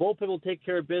 Their bullpen will take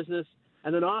care of business.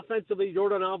 And then offensively,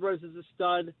 Jordan Alvarez is a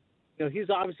stud.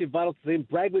 He's obviously vital to the team.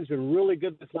 Bregman's been really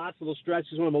good this last little stretch.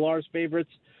 He's one of Millar's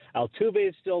favorites. Altuve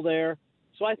is still there.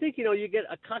 So I think, you get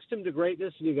accustomed to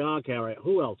greatness and you go, okay, all right,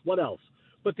 who else? What else?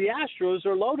 But the Astros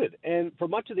are loaded. And for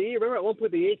much of the year, remember at one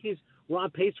point the Yankees were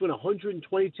on pace to win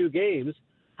 122 games,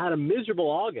 had a miserable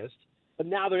August, but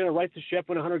now they're going to right the ship,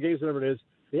 win 100 games, whatever it is.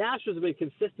 The Astros have been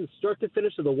consistent start to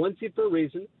finish to the 1 seed for a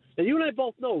reason. And you and I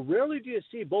both know, rarely do you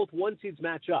see both 1 seeds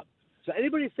match up. So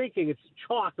anybody thinking it's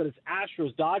chalk that it's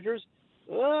Astros-Dodgers,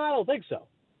 I don't think so.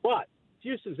 But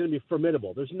Houston's going to be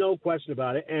formidable. There's no question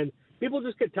about it. And people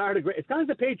just get tired of great. It's kind of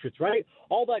like the Patriots, right?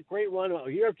 All that great run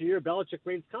year after year, Belichick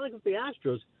reigns. Kind of like with the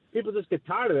Astros. People just get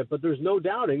tired of it, but there's no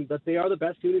doubting that they are the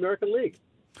best team in the American League.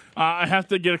 I have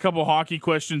to get a couple hockey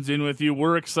questions in with you.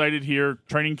 We're excited here.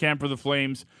 Training camp for the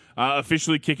Flames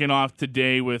officially kicking off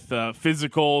today with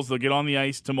physicals. They'll get on the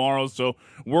ice tomorrow, so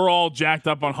we're all jacked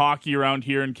up on hockey around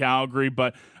here in Calgary.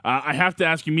 But I have to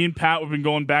ask you, me and Pat, we've been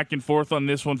going back and forth on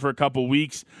this one for a couple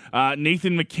weeks.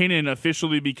 Nathan McKinnon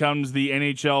officially becomes the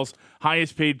NHL's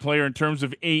highest-paid player in terms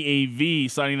of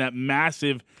AAV, signing that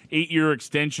massive 8-year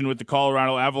extension with the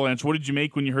Colorado Avalanche. What did you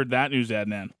make when you heard that news,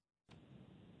 Adnan?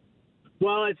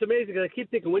 Well, it's amazing because I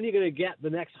keep thinking, when are you going to get the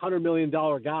next $100 million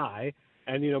guy?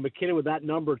 And, McKinnon with that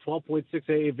number, 12.6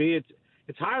 AAV,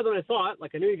 it's higher than I thought.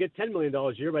 Like, I knew you'd get $10 million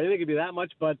a year, but I didn't think it'd be that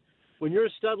much. But when you're a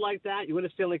stud like that, you win a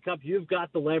Stanley Cup, you've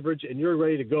got the leverage, and you're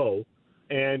ready to go.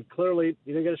 And clearly,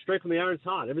 you didn't get it straight from the iron's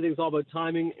hot. Everything's all about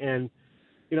timing. And,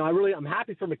 I'm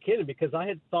happy for McKinnon because I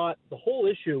had thought the whole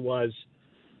issue was,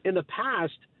 in the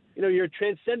past, you're a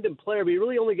transcendent player, but you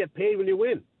really only get paid when you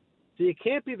win. So you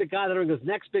can't be the guy that goes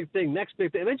next big thing. Eventually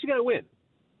you got to win.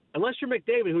 Unless you're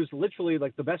McDavid, who's literally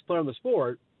like the best player on the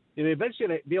sport, eventually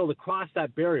going to be able to cross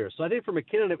that barrier. So I think for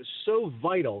McKinnon, it was so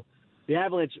vital. The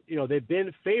Avalanche, they've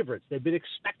been favorites. They've been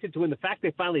expected to win. The fact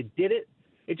they finally did it,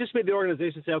 it just made the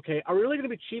organization say, okay, are we really going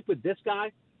to be cheap with this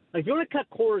guy? Like, if you want to cut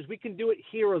corners, we can do it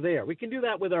here or there. We can do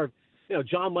that with our,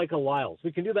 John Michael Wiles.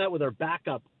 We can do that with our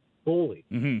backup goalie.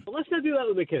 Mm-hmm. But let's not do that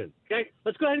with McKinnon, okay?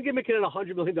 Let's go ahead and give McKinnon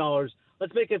 $100 million.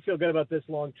 Let's make him feel good about this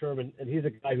long term, and he's a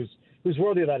guy who's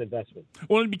worthy of that investment.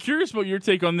 Well, I'd be curious about your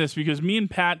take on this because me and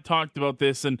Pat talked about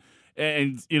this, and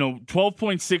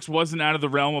 12.6 wasn't out of the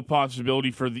realm of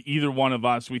possibility for either one of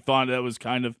us. We thought that was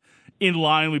kind of in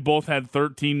line. We both had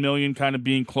 $13 million kind of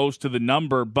being close to the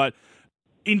number, but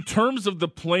in terms of the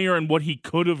player and what he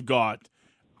could have got,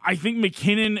 I think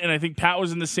McKinnon, and I think Pat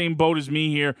was in the same boat as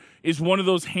me here, is one of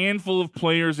those handful of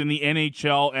players in the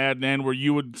NHL, Adnan, where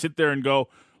you would sit there and go,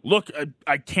 look,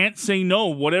 I can't say no,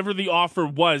 whatever the offer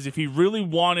was. If he really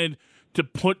wanted to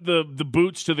put the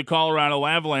boots to the Colorado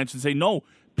Avalanche and say, no,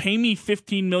 pay me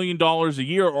 $15 million a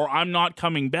year or I'm not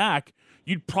coming back,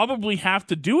 you'd probably have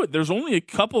to do it. There's only a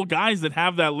couple guys that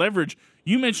have that leverage.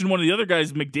 You mentioned one of the other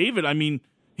guys, McDavid. I mean,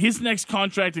 his next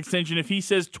contract extension, if he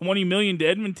says $20 million to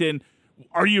Edmonton,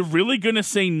 are you really going to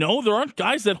say no? There aren't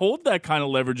guys that hold that kind of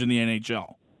leverage in the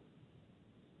NHL.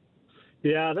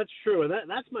 Yeah, that's true. And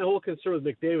that's my whole concern with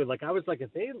McDavid. Like, I was like,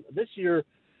 if this year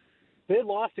they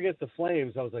lost against the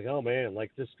Flames, I was like, oh, man,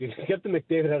 like, just get the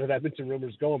McDavid out of Edmonton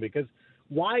rumors going, because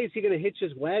why is he going to hitch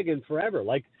his wagon forever?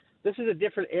 Like, this is a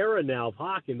different era now of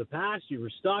hockey. In the past, you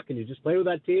were stuck and you just played with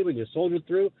that team and you soldiered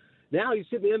through. Now you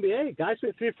see in the NBA, guys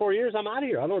play 3 or 4 years, I'm out of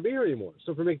here. I don't want to be here anymore.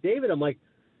 So for McDavid, I'm like,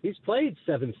 he's played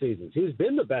 7 seasons. He's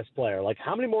been the best player. Like,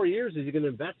 how many more years is he going to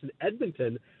invest in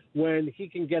Edmonton when he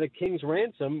can get a king's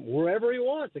ransom wherever he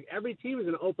wants? Like, every team is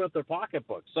going to open up their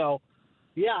pocketbook. So,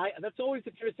 yeah, that's always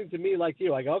interesting to me, like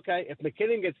you. Like, okay, if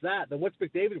McKinnon gets that, then what's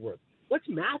McDavid worth? What's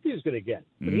Matthews going to get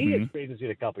when he gets free agency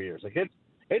in a couple of years? Like,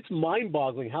 it's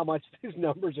mind-boggling how much these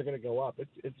numbers are going to go up.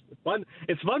 It's fun.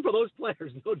 It's fun for those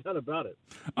players, no doubt about it.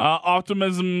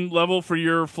 Optimism level for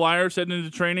your Flyers heading into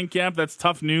training camp. That's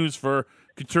tough news for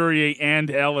Couturier and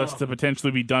Ellis to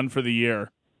potentially be done for the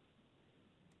year.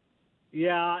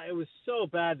 Yeah, it was so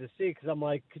bad to see because I'm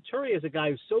like, Couturier is a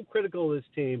guy who's so critical of this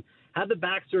team, had the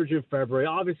back surgery in February.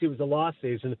 Obviously, it was a lost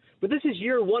season. But this is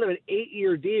year 1 of an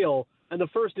 8-year deal, and the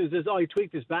first news is, he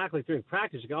tweaked his back like during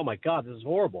practice. You go, oh, my God, this is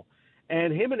horrible.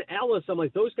 And him and Ellis, I'm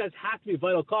like, those guys have to be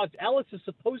vital cogs. Ellis is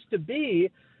supposed to be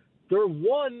their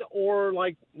 1 or,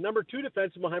 like, number 2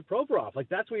 defenseman behind Provorov. Like,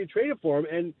 that's what you traded for him,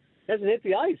 and hasn't hit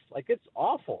the ice. Like, it's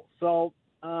awful. So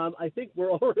I think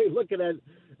we're already looking at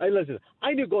listen,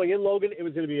 I knew going in, Logan, it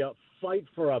was going to be a fight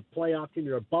for a playoff team.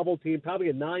 You're a bubble team, probably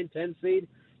a 9-10 seed.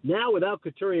 Now, without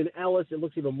Couturier and Ellis, it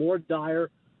looks even more dire.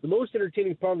 The most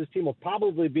entertaining part of this team will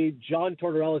probably be John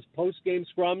Tortorella's post-game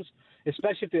scrums,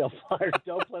 especially if the Flyers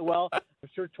don't play well. I'm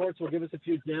sure Torts will give us a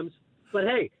few gems. But,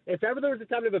 hey, if ever there was a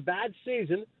time to have a bad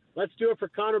season, let's do it for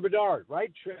Connor Bedard,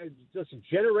 right? Just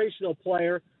a generational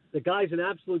player. The guy's an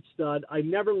absolute stud. I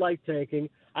never liked tanking.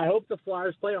 I hope the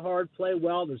Flyers play hard, play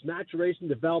well, there's maturation,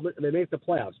 development, and they make the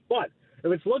playoffs. But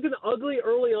if it's looking ugly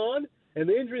early on and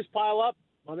the injuries pile up,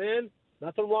 my man,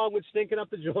 nothing wrong with stinking up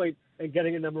the joint and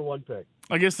getting a number 1 pick.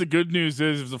 I guess the good news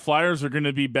is if the Flyers are going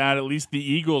to be bad, at least the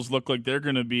Eagles look like they're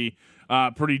going to be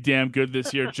pretty damn good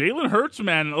this year. Jalen Hurts,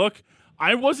 man, look,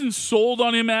 I wasn't sold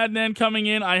on him, Adnan, coming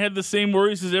in. I had the same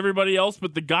worries as everybody else,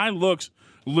 but the guy looks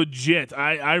legit.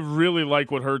 I really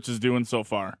like what Hurts is doing so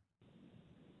far.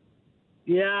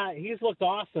 Yeah, he's looked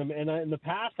awesome. And in the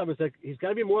past, I was like, he's got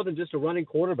to be more than just a running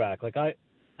quarterback. Like,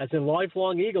 as a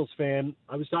lifelong Eagles fan,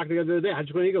 I was talking to the other day, how'd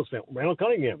you go Eagles fan? Randall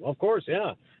Cunningham, of course,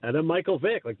 yeah. And then Michael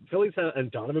Vick, like Phillies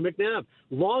and Donovan McNabb.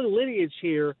 Long lineage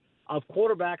here of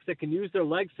quarterbacks that can use their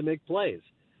legs to make plays.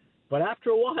 But after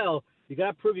a while, you got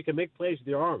to prove you can make plays with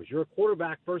your arms. You're a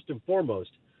quarterback first and foremost.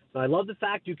 And I love the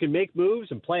fact you can make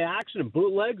moves and play action and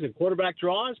bootlegs and quarterback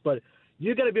draws, but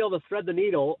you got to be able to thread the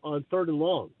needle on 3rd and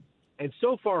long. And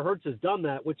so far, Hurts has done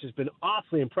that, which has been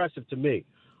awfully impressive to me.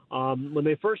 When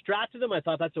they first drafted him, I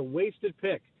thought that's a wasted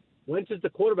pick. Wentz is the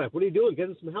quarterback. What are you doing? Get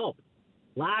him some help.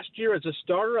 Last year as a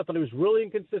starter, I thought he was really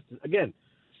inconsistent. Again,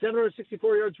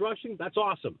 764 yards rushing, that's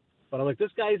awesome. But I'm like, this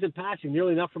guy isn't passing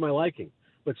nearly enough for my liking.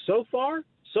 But so far,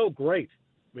 so great.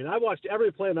 I mean, I watched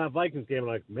every play in that Vikings game, and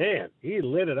I'm like, man, he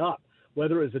lit it up.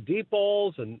 Whether it was the deep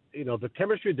balls and, the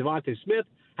chemistry of Devontae Smith,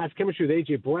 has chemistry with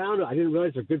A.J. Brown. I didn't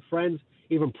realize they're good friends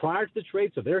even prior to the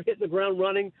trade, so they're hitting the ground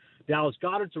running. Dallas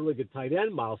Goedert's a really good tight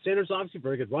end. Miles Sanders, obviously,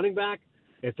 very good running back.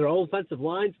 If their offensive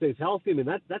line stays healthy, I mean,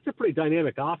 that's a pretty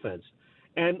dynamic offense.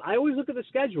 And I always look at the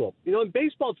schedule. In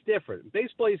baseball, it's different. In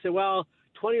baseball, you say, well,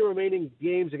 20 remaining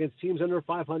games against teams under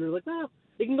 500. Like, well,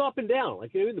 it can go up and down.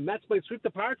 Like, the Mets might sweep the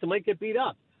Pirates and might get beat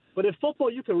up. But in football,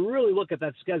 you can really look at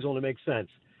that schedule and it makes sense.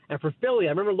 And for Philly, I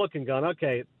remember looking, going,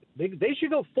 okay, they should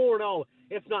go 4-0,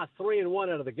 if not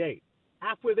 3-1 out of the gate.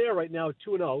 Halfway there right now,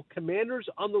 2-0. Commanders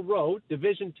on the road,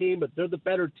 division team, but they're the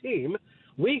better team.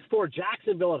 Week 4,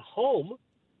 Jacksonville at home.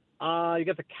 You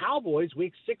got the Cowboys,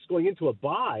 week 6 going into a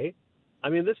bye. I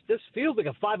mean, this feels like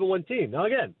a 5-1 team. Now,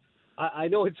 again, I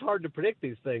know it's hard to predict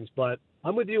these things, but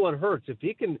I'm with you on Hurts. If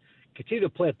he can continue to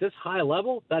play at this high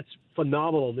level, that's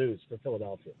phenomenal news for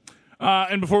Philadelphia.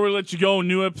 And before we let you go,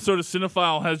 new episode of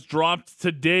Cinephile has dropped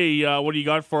today. What do you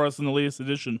got for us in the latest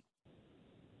edition?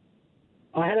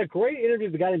 I had a great interview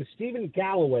with a guy named Stephen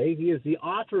Galloway. He is the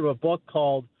author of a book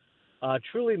called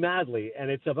Truly Madly, and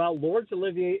it's about Laurence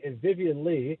Olivier and Vivian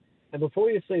Lee. And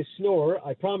before you say snore,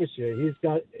 I promise you, he's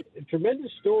got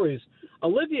tremendous stories.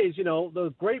 Olivier's,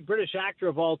 the great British actor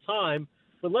of all time,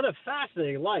 but led a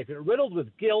fascinating life. It riddled with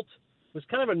guilt, was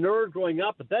kind of a nerd growing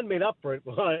up, but then made up for it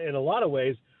in a lot of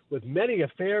ways with many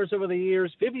affairs over the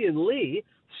years. Vivian Lee,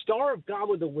 star of Gone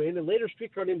with the Wind, and later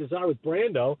Streetcar Named Desire with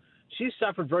Brando, she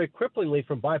suffered very cripplingly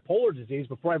from bipolar disease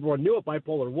before everyone knew what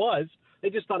bipolar was. They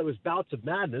just thought it was bouts of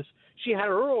madness. She had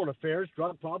her own affairs,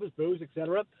 drug problems, booze,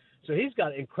 etc. So he's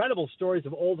got incredible stories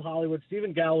of old Hollywood.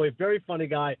 Stephen Galloway, very funny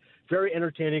guy, very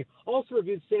entertaining. Also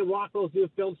reviewed Sam Rockwell's new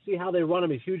film, See How They Run.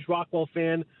 I'm a huge Rockwell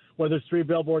fan, whether it's 3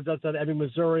 Billboards Outside Ebbing,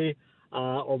 Missouri,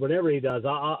 or whatever he does.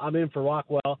 I'm in for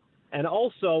Rockwell. And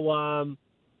also,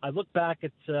 I look back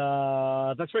at,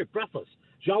 that's right, Breathless.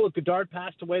 Jean-Luc Godard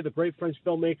passed away, the great French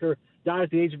filmmaker, died at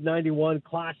the age of 91,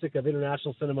 classic of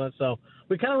international cinema. So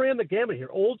we kind of ran the gamut here.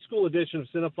 Old school edition of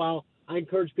Cinephile. I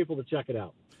encourage people to check it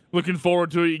out. Looking forward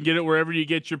to it. You can get it wherever you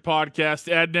get your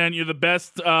podcast. Adnan, you're the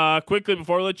best. Quickly,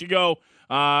 before I let you go,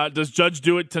 does Judge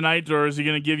do it tonight, or is he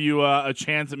going to give you a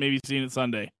chance at maybe seeing it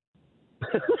Sunday?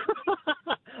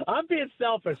 I'm being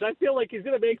selfish. I feel like he's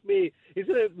going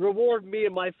to reward me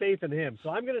and my faith in him. So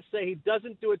I'm going to say he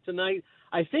doesn't do it tonight.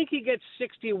 I think he gets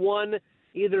 61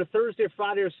 either Thursday,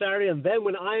 Friday, or Saturday, and then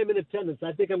when I am in attendance,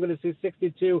 I think I'm going to see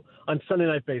 62 on Sunday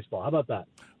Night Baseball. How about that?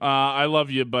 I love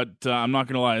you, but I'm not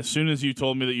going to lie. As soon as you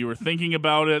told me that you were thinking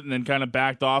about it and then kind of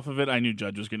backed off of it, I knew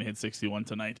Judge was going to hit 61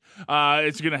 tonight.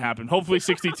 It's going to happen. Hopefully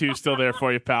 62 is still there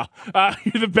for you, pal.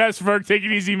 You're the best, Verk. Take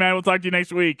it easy, man. We'll talk to you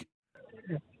next week.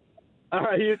 All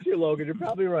right, you too, Logan. You're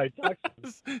probably right.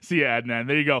 See you, Adnan.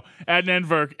 There you go. Adnan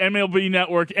Verk, MLB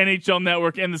Network, NHL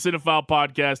Network, and the Cinephile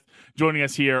Podcast joining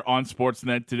us here on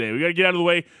Sportsnet today. We got to get out of the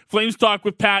way. Flames Talk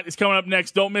with Pat is coming up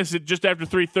next. Don't miss it. Just after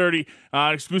 3:30,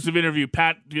 exclusive interview.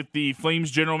 Pat with the Flames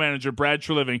General Manager, Brad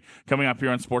Treliving, coming up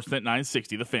here on Sportsnet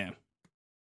 960, The Fan.